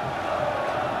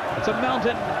 It's a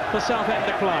mountain for Southend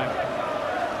to climb.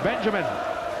 Benjamin.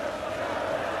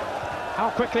 How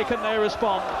quickly can they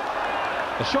respond?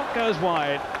 The shot goes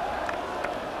wide.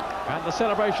 And the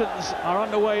celebrations are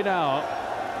underway now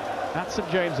at St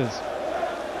James's.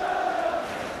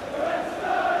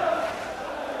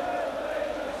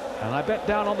 And I bet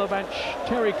down on the bench,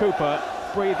 Terry Cooper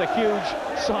breathed a huge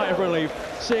sigh of relief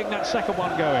seeing that second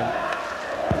one go in.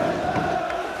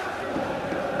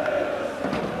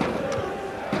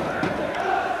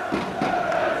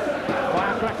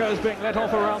 Firecrackers being let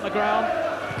off around the ground.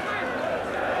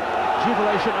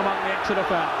 Jubilation among the Exeter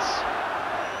fans.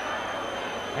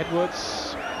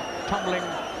 Edwards tumbling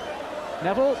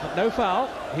Neville, but no foul.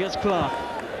 Here's Clark.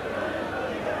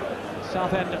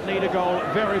 Southend need a goal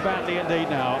very badly indeed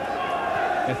now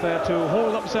if they're to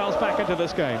haul themselves back into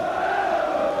this game.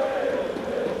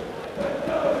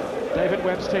 David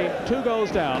Webb's team 2 goals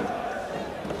down.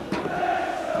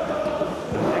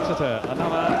 Exeter,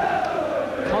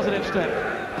 another positive step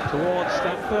towards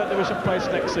that 3rd division place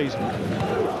next season.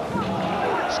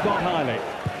 Scott Hiley.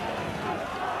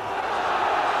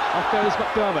 Off goes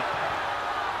McDermott.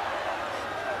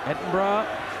 Edinburgh.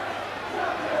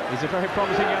 He's a very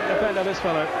promising young defender, this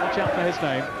fellow. Watch out for his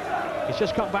name. He's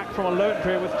just come back from a loan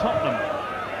period with Tottenham.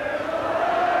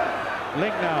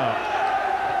 Link now.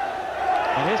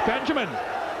 And here's Benjamin.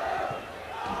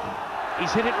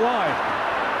 He's hit it wide.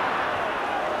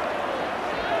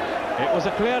 It was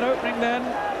a cleared opening then,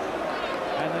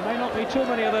 and there may not be too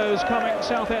many of those coming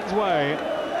Southend's way.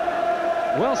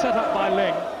 Well set up by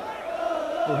Ling,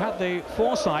 who had the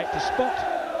foresight to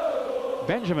spot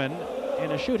Benjamin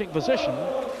in a shooting position,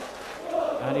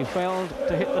 and he failed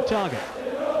to hit the target.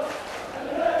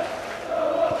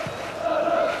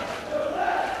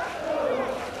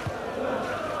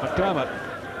 McDermott.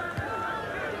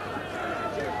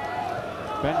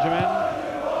 Benjamin.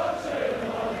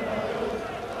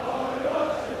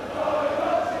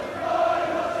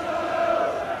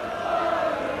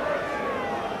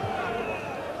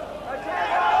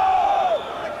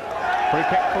 Free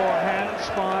kick for hands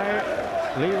by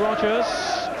Lee Rogers.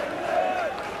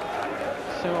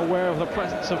 So aware of the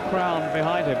presence of Crown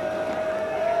behind him.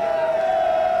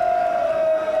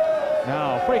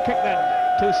 Now, free kick then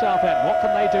to Southend. What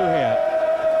can they do here?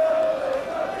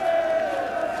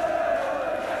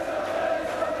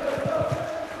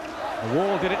 The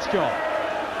wall did its job.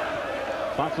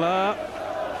 Butler.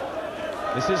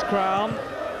 This is Crown.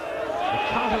 They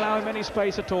can't allow him any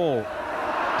space at all.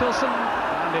 Tilson,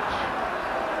 and it's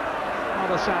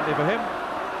rather sadly for him,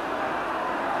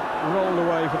 rolled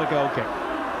away for the goal kick.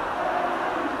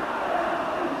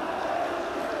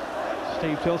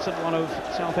 Steve Tilson, one of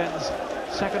Southend's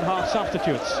second half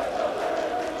substitutes.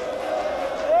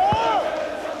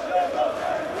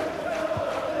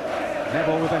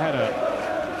 Neville with the header.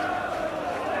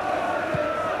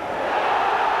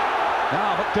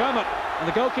 Now McDermott, and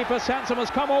the goalkeeper Sansom has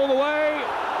come all the way.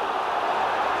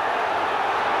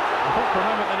 I think for a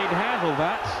moment they need to handle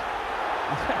that.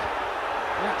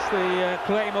 That's the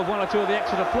claim of 1 or 2 of the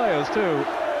Exeter players too.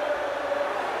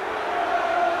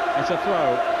 It's a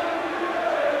throw.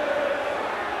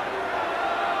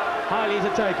 Hiley to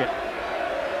take it.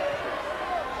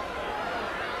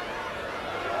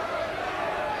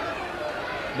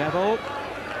 Neville.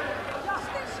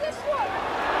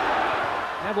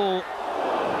 Neville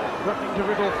threatening to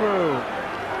wriggle through.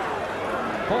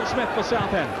 Paul Smith for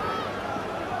Southend.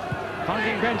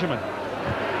 Finding Benjamin.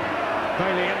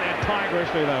 Bailey in there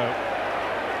tigerishly though.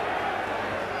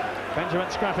 Benjamin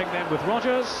scrapping then with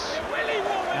Rogers.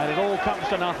 And it all comes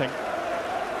to nothing.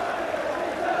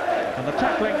 And the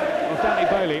tackling of Danny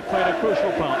Bailey played a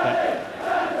crucial part then.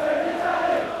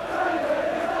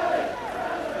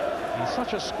 He's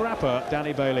such a scrapper,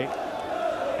 Danny Bailey.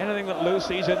 Anything that loose,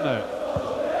 he's in there.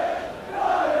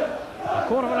 A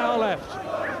quarter of an hour left.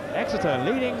 Exeter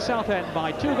leading Southend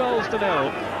by 2 goals to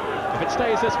 0. If it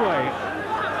stays this way,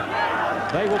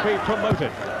 they will be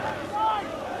promoted.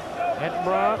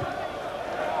 Edinburgh.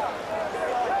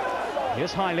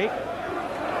 Here's Hiley.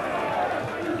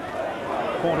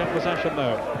 Caught in possession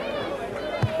though.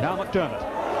 Now McDermott.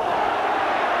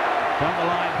 Down the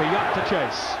line for Young to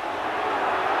chase.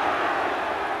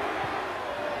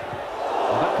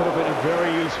 Well, that could have been a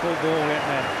very useful ball in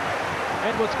then.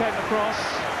 Edwards came across.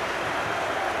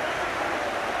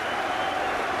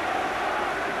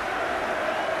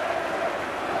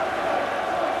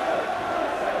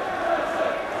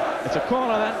 It's a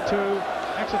corner then to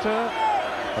Exeter.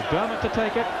 McDermott to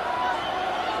take it.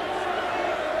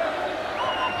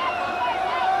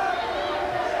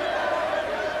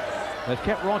 They've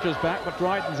kept Rogers back, but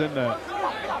Dryden's in there.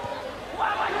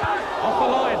 Off the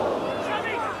line.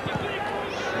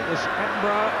 It was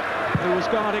Edinburgh who was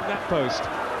guarding that post.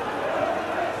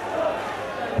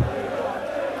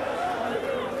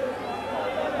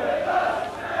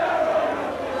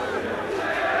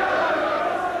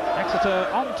 Exeter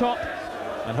on top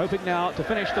and hoping now to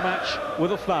finish the match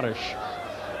with a flourish.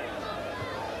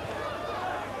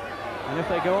 And if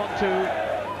they go on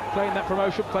to claim that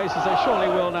promotion place, as they surely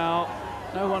will now,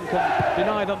 no one can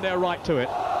deny them their right to it.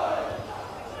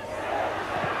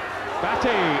 Batty.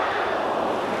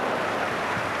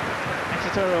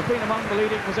 Exeter have been among the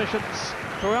leading positions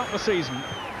throughout the season.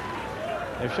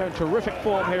 They've shown terrific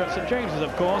form here at St James's,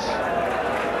 of course.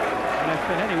 And if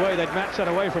in any way they'd matched that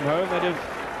away from home, they'd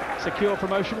have secured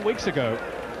promotion weeks ago.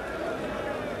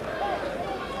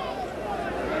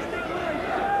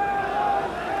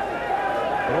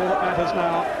 But all that matters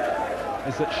now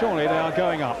is that surely they are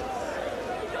going up.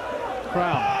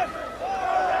 Crown.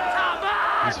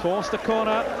 He's forced the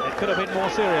corner. It could have been more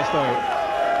serious, though.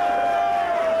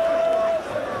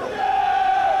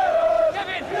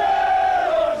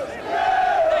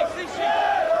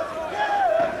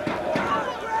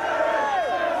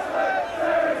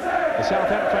 The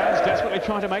Southend fans desperately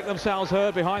trying to make themselves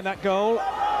heard behind that goal.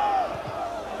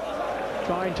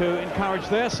 Trying to encourage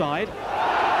their side.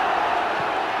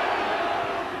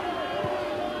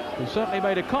 Who certainly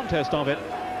made a contest of it.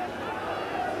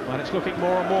 And it's looking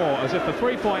more and more as if the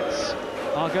 3 points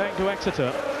are going to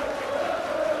Exeter.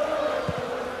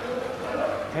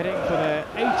 Heading for their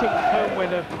 18th home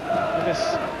win of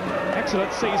this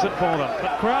excellent season for them.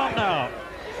 But Crown now.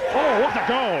 Oh, what a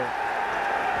goal!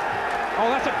 Oh,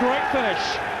 that's a great finish.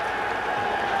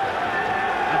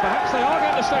 And perhaps they are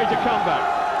going to stage a comeback.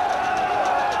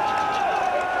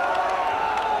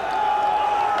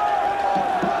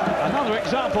 Another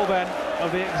example then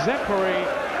of the exemplary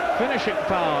finishing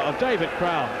power of David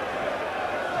Crown.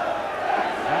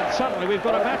 And suddenly we've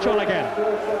got a match on again.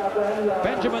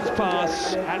 Benjamin's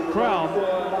pass and Crown.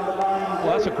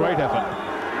 Well, that's a great effort.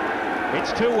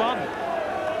 It's 2-1.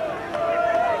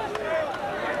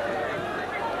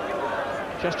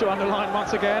 Just to underline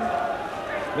once again,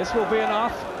 this will be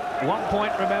enough. 1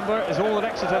 point, remember, is all that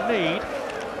Exeter need.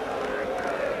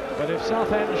 But if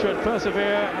Southend should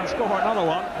persevere and score another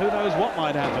one, who knows what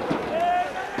might happen.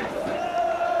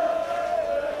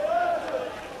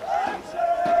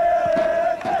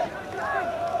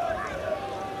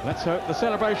 Let's hope the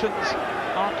celebrations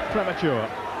aren't premature.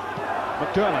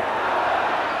 McDermott.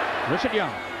 Richard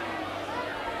Young.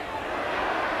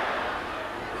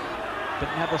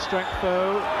 Didn't have the strength,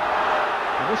 though,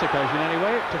 on this occasion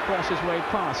anyway, to force his way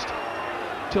past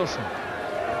Tilson.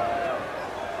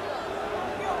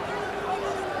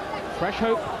 Fresh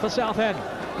hope for Southend.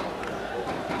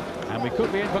 And we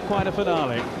could be in for quite a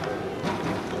finale.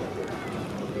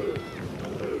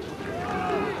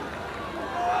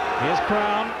 Here's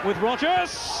Crown with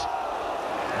Rogers.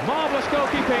 Marvellous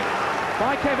goalkeeping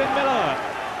by Kevin Miller.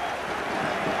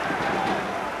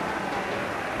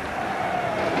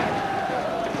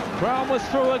 Crown was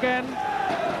through again,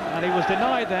 and he was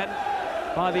denied then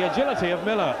by the agility of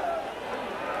Miller.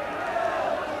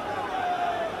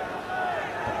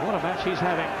 But what a match he's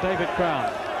having, David Crown.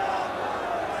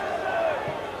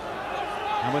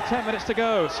 And with 10 minutes to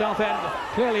go, Southend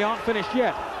clearly aren't finished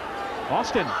yet.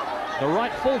 Austin, the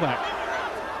right fullback.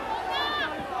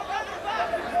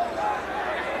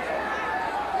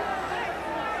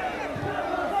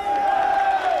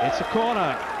 It's a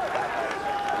corner.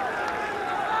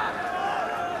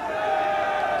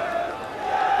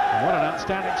 And what an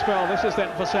outstanding spell this is then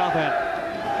for Southend.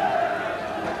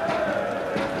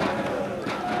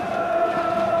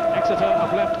 Exeter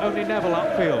have left only Neville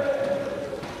upfield.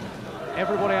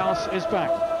 Everybody else is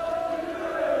back.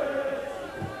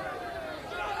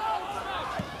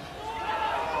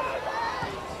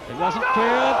 It wasn't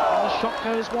cleared, and the shot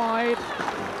goes wide.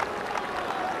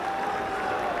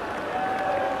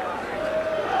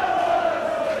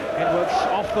 Edwards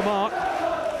off the mark.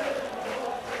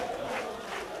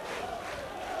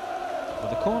 But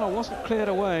the corner wasn't cleared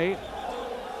away.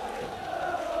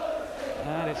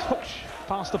 And it's hooked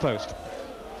past the post.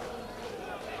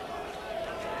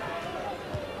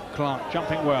 Clark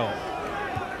jumping well.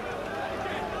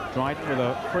 Dryden with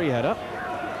a free header.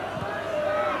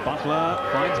 Butler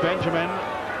finds Benjamin.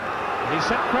 And he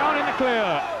sent Crown in the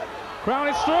clear. Crown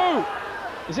is through.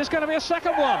 Is this going to be a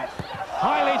second one?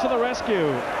 Highly to the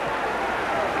rescue.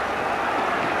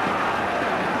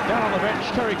 Down on the bench,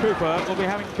 Terry Cooper will be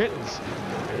having kittens.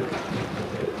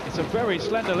 It's a very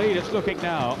slender lead it's looking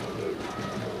now.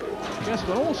 Yes,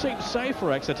 but all seems safe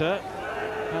for Exeter.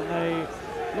 And they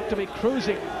look to be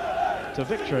cruising to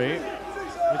victory.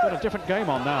 We've got a different game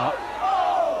on now.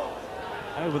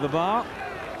 Over the bar.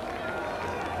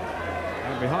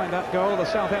 And behind that goal, the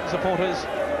Southend supporters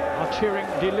are cheering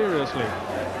deliriously.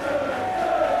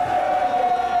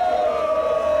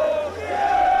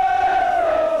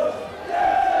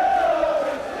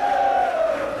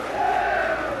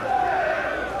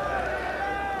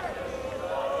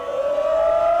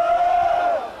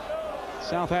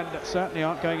 Southend certainly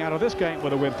aren't going out of this game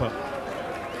with a whimper.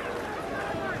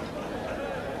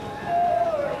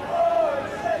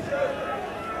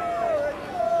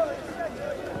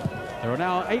 There are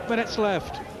now 8 minutes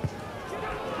left.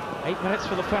 8 minutes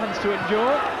for the fans to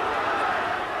endure.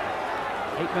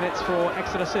 8 minutes for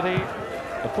Exeter City,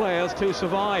 the players to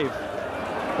survive.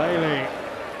 Bailey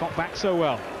got back so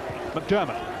well.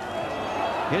 McDermott.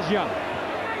 Here's Young.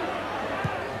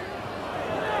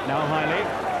 Now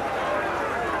Hiley.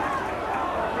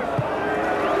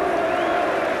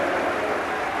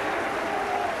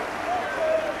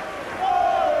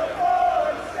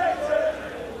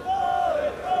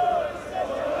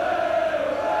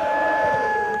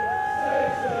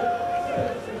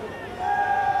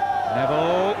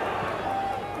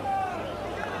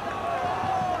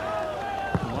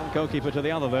 Goalkeeper to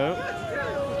the other, though.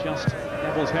 Just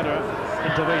Neville's header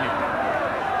intervening.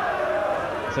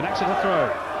 It's an Exeter throw.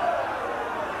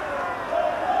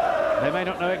 They may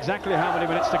not know exactly how many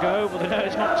minutes to go, but they know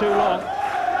it's not too long.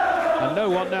 And no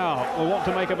one now will want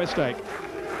to make a mistake.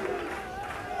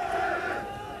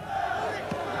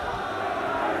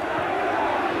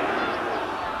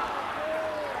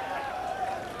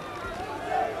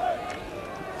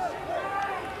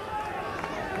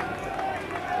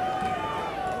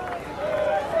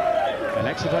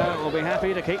 Exeter will be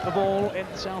happy to keep the ball in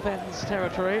Southend's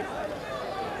territory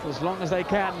as long as they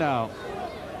can now.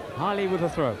 Hiley with the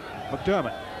throw.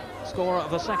 McDermott, scorer of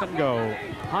the second goal.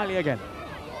 Hiley again.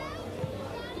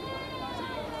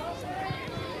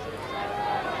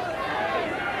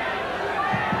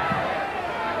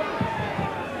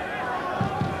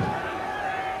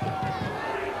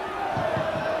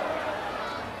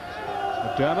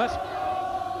 McDermott.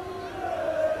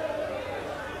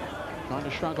 Trying to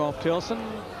shrug off Tilson.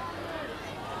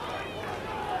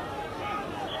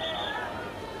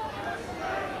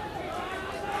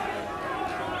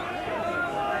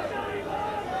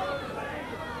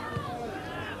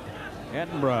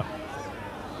 Edinburgh.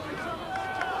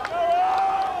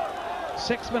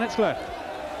 6 minutes left.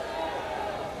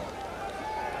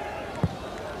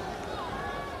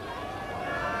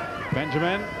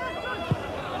 Benjamin.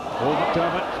 Oh,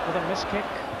 McDermott with a miss kick.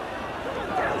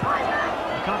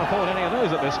 Can't afford any of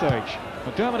those at this stage.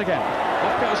 McDermott again.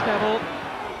 Off goes Neville.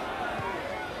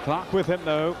 Clark with him,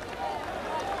 though.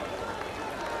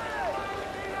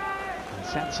 And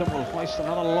Sansom will hoist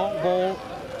another long ball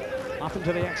up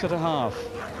into the Exeter half.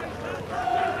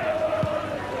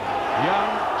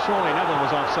 Young, surely Neville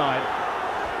was offside.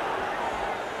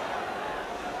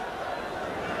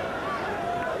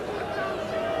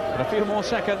 But a few more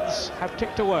seconds have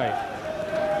ticked away.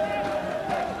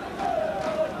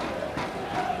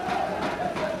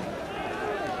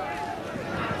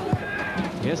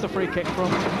 Here's the free kick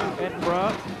from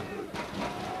Edinburgh.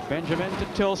 Benjamin to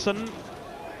Tilson.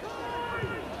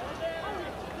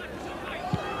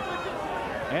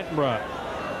 Edinburgh.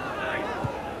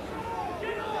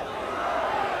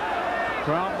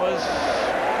 Grant was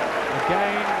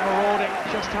again marauding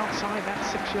just outside that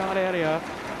 6-yard area.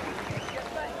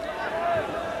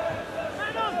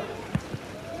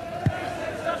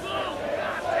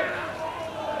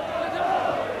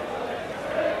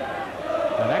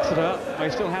 And Exeter may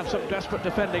still have some desperate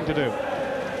defending to do.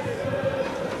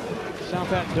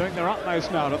 Southend doing their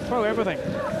utmost now to throw everything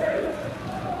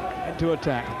into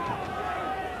attack.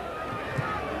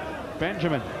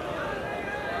 Benjamin.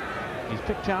 He's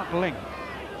picked out Ling.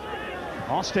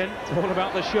 Austin, it's all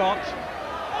about the shot.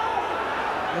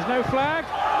 There's no flag.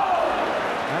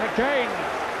 And again,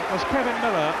 it was Kevin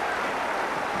Miller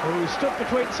who stood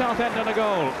between Southend and a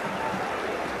goal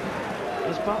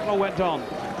as Butler went on.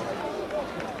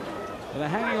 They're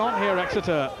hanging on here,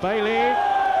 Exeter. Bailey.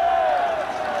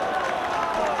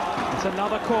 It's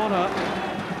another corner.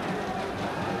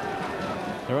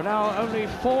 There are now only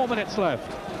 4 minutes left.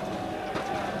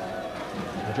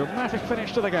 A dramatic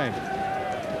finish to the game.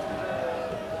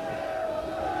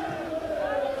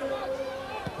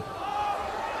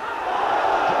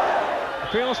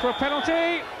 Appeals for a penalty,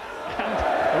 and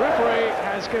the referee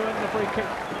has given the free kick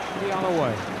the other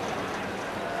way.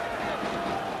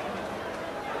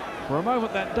 For a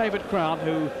moment then, David Crown,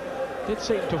 who did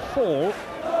seem to fall,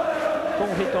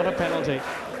 thought he got a penalty.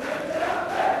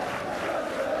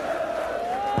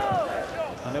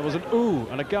 there was an ooh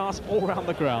and a gasp all round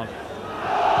the ground.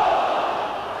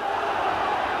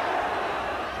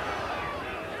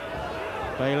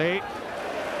 Bailey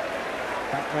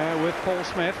back there with Paul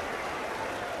Smith.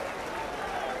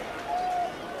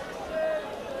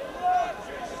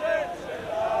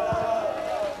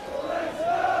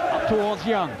 Up towards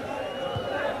Young.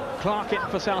 Clark in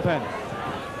for Southend.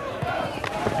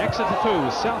 Exeter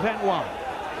 2, Southend 1.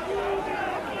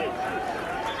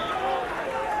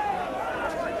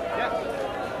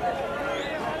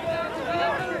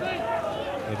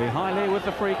 Maybe Hiley with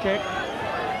the free kick.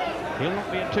 He'll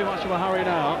not be in too much of a hurry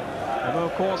now. Although,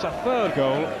 of course, a third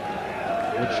goal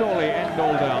would surely end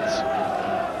all doubts.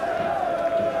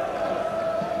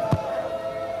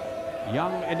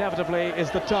 Young inevitably is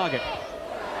the target.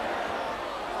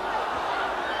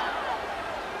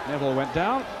 Neville went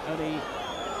down. Only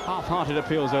half-hearted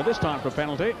appeals, though, this time for a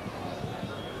penalty.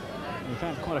 We've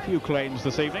had quite a few claims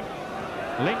this evening.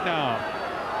 Link now.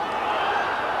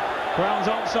 Brown's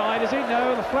onside, is he?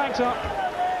 No, the flag's up.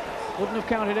 Wouldn't have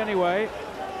counted anyway.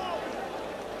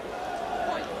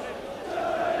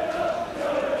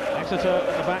 Exeter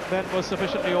at the back then was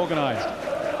sufficiently organised.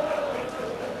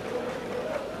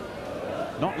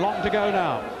 Not long to go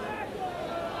now.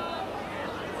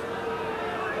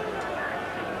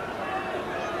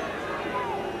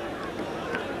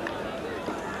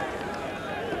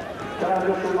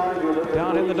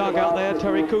 Down in the dugout there,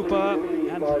 Terry Cooper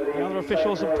and the other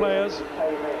officials and players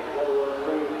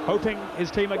hoping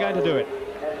his team are going to do it.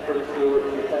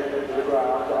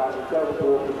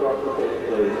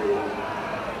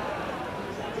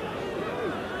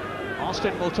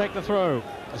 Austin will take the throw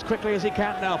as quickly as he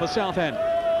can now for Southend.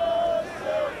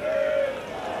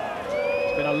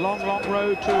 It's been a long, long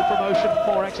road to promotion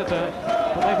for Exeter,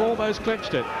 but they've almost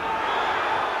clinched it.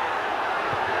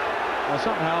 Well,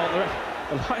 somehow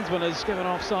the linesman has given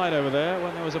offside over there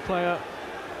when there was a player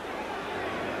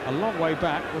a long way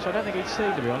back, which I don't think he'd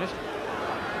seen, to be honest.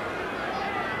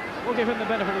 We'll give him the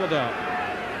benefit of the doubt.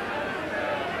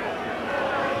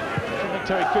 I don't think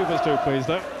Terry Cooper's too pleased,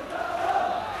 though.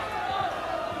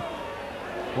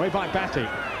 Way by Batty.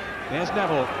 There's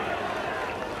Neville.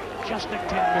 Just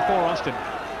nicked in before Austin.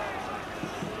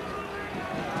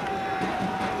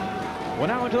 We're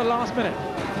now into the last minute.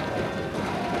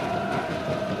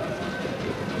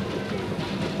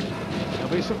 There'll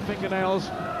be some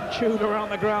fingernails chewed around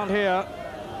the ground here.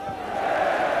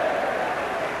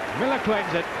 Miller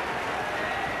claims it.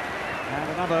 And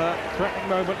another threatening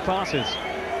moment passes.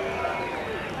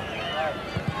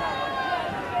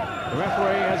 The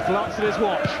referee has glanced at his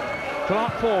watch.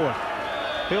 Clark forward.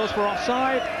 Feels for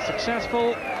offside.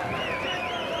 Successful.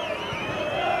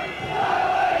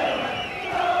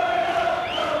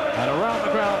 And around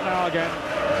the ground now again.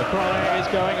 The cry is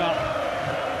going up.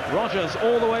 Rogers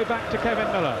all the way back to Kevin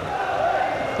Miller.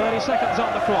 30 seconds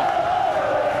on the clock.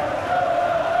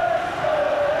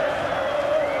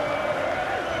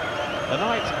 The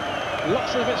night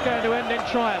looks as if it's going to end in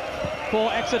triumph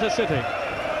for Exeter City.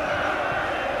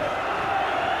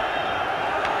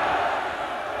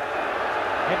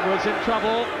 Edwards in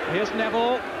trouble. Here's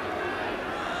Neville.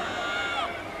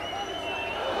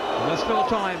 And there's still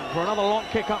time for another long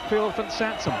kick upfield from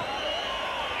Sansom.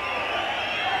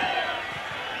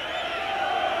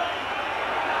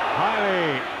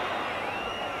 Hiley.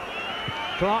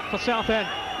 Clark for Southend.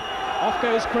 Off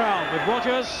goes Crown with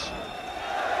Rogers.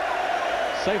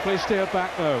 Safely steered back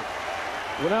though.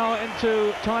 We're now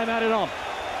into time added on.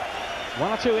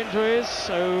 One or two injuries,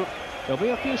 so there'll be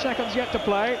a few seconds yet to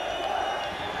play.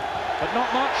 But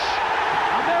not much.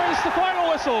 And there is the final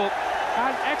whistle.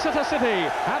 And Exeter City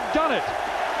have done it.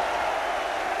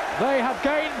 They have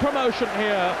gained promotion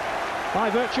here by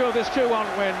virtue of this 2-1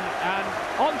 win. And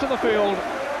onto the field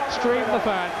stream the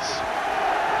fans.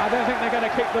 I don't think they're going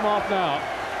to kick them off now.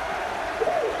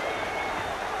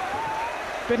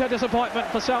 Bitter disappointment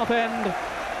for Southend.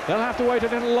 They'll have to wait a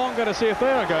little longer to see if they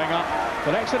are going up.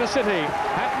 But Exeter City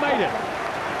have made it.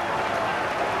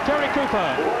 Terry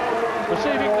Cooper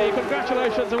receiving the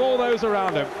congratulations of all those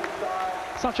around him.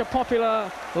 Such a popular,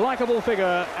 likeable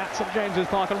figure at St James's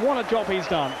Park, and what a job he's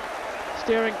done,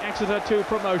 steering Exeter to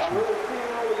promotion.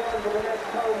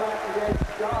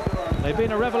 They've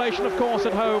been a revelation, of course,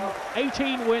 at home.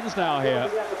 18 wins now here.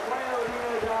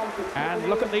 And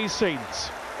look at these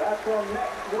scenes.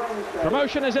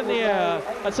 Promotion is in the air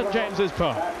at St James's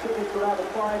Park. And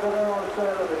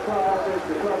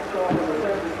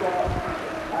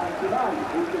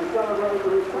tonight we can celebrate the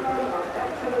return of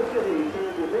Exeter City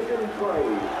to Division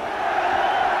 3.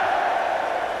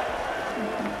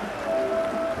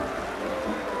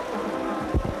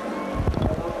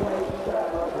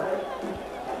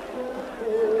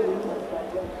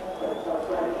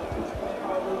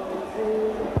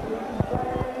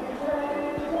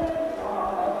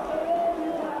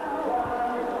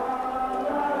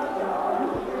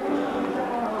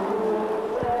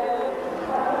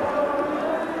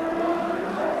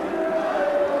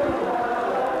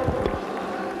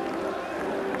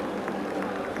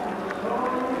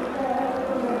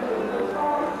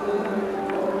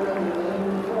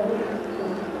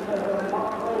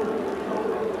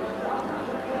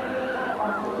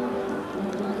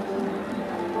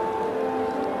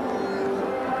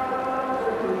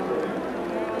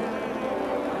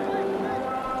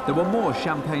 There were more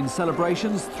champagne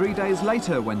celebrations 3 days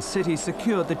later when City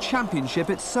secured the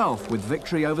championship itself with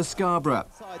victory over Scarborough.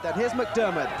 Then here's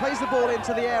McDermott, plays the ball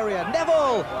into the area.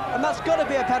 Neville, and that's got to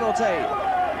be a penalty.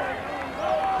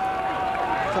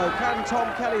 So can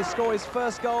Tom Kelly score his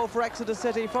first goal for Exeter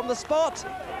City from the spot?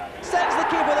 Sends the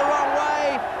keeper the wrong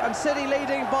way, and City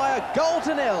leading by a goal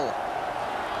to nil.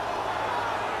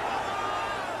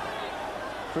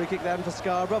 Free kick then for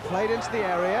Scarborough, played into the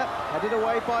area, headed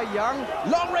away by Young.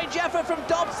 Long-range effort from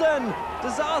Dobson.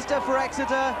 Disaster for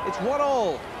Exeter, it's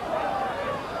 1-1.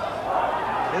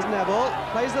 Here's Neville,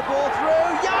 plays the ball through,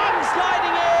 Young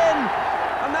sliding in!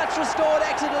 And that's restored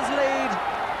Exeter's lead.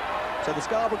 So the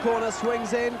Scarborough corner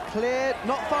swings in, cleared,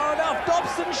 not far enough,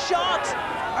 Dobson shot!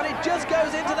 And it just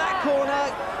goes into that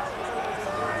corner.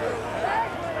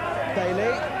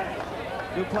 Bailey.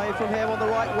 Good play from him on the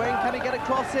right wing. Can he get a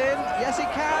cross in? Yes, he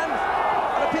can.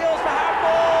 And appeals for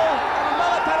handball. And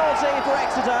another penalty for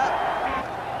Exeter.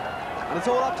 And it's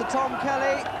all up to Tom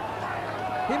Kelly.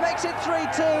 He makes it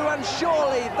 3-2, and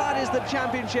surely that is the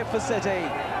championship for City.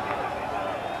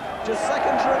 Just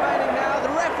seconds remaining now.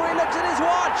 The referee looks at his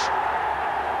watch.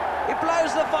 He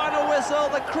blows the final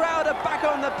whistle. The crowd are back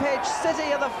on the pitch.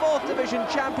 City are the 4th Division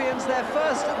champions, their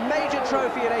first major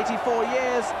trophy in 84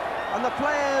 years. And the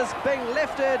players being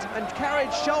lifted and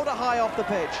carried shoulder high off the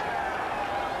pitch.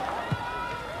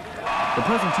 The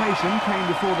presentation came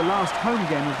before the last home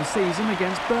game of the season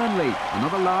against Burnley.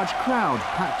 Another large crowd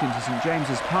packed into St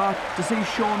James's Park to see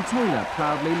Sean Taylor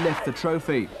proudly lift the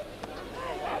trophy.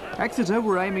 Exeter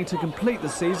were aiming to complete the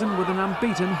season with an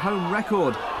unbeaten home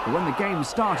record, but when the game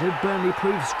started, Burnley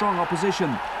proved strong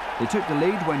opposition. They took the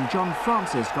lead when John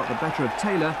Francis got the better of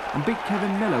Taylor and beat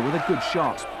Kevin Miller with a good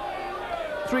shot.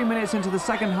 3 minutes into the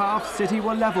second half, City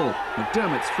were level.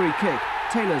 McDermott's free kick,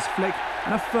 Taylor's flick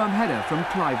and a firm header from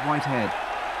Clive Whitehead.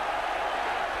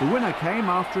 The winner came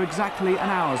after exactly an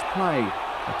hour's play.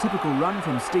 A typical run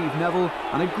from Steve Neville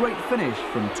and a great finish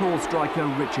from tall striker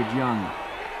Richard Young.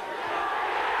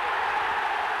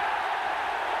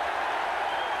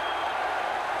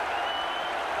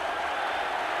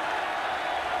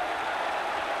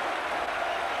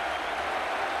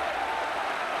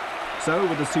 So,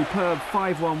 with a superb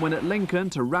 5-1 win at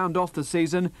Lincoln to round off the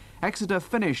season, Exeter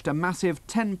finished a massive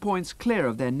 10 points clear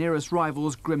of their nearest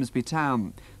rivals Grimsby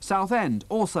Town. Southend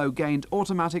also gained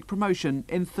automatic promotion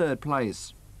in 3rd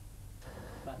place.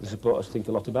 The supporters think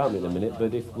a lot about me at the minute,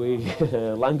 but if we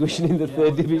languishing in the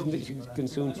 3rd division, it can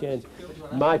soon change.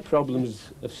 My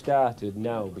problems have started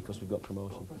now because we've got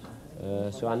promotion.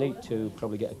 So I need to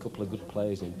probably get a couple of good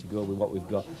players in to go with what we've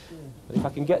got. But if I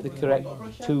can get the correct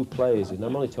 2 players in,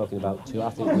 I'm only talking about 2, I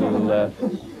think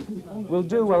we'll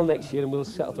do well next year and we'll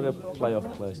settle for a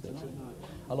playoff place next year.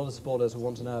 A lot of supporters will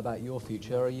want to know about your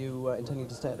future. Are you intending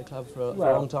to stay at the club for a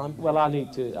long time? Well, I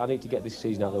need to get this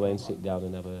season out of the way and sit down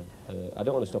and have I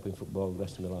don't want to stop in football the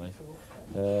rest of my life.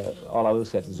 All I will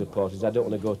say to the supporters is I don't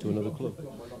want to go to another club.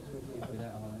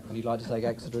 And you'd like to take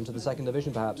Exeter into the 2nd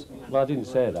division, perhaps? Well, I didn't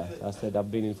say that. I said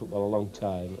I've been in football a long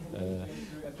time.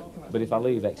 But if I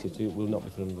leave Exeter, it will not be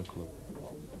for another club.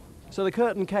 So the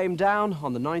curtain came down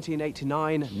on the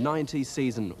 1989-90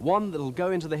 season, one that'll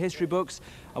go into the history books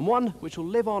and one which will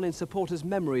live on in supporters'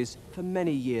 memories for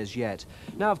many years yet.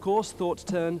 Now, of course, thoughts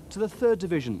turn to the 3rd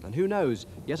division and who knows,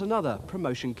 yet another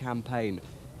promotion campaign.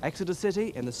 Exeter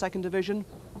City in the 2nd division,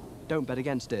 don't bet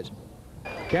against it.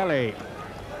 Kelly.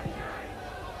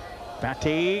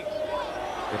 Batty.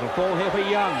 Little ball here for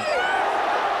Young.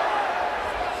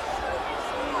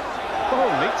 Oh,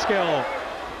 neat skill.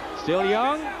 Still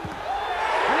Young.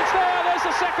 And it's there, there's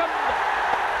the second.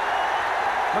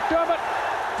 McDermott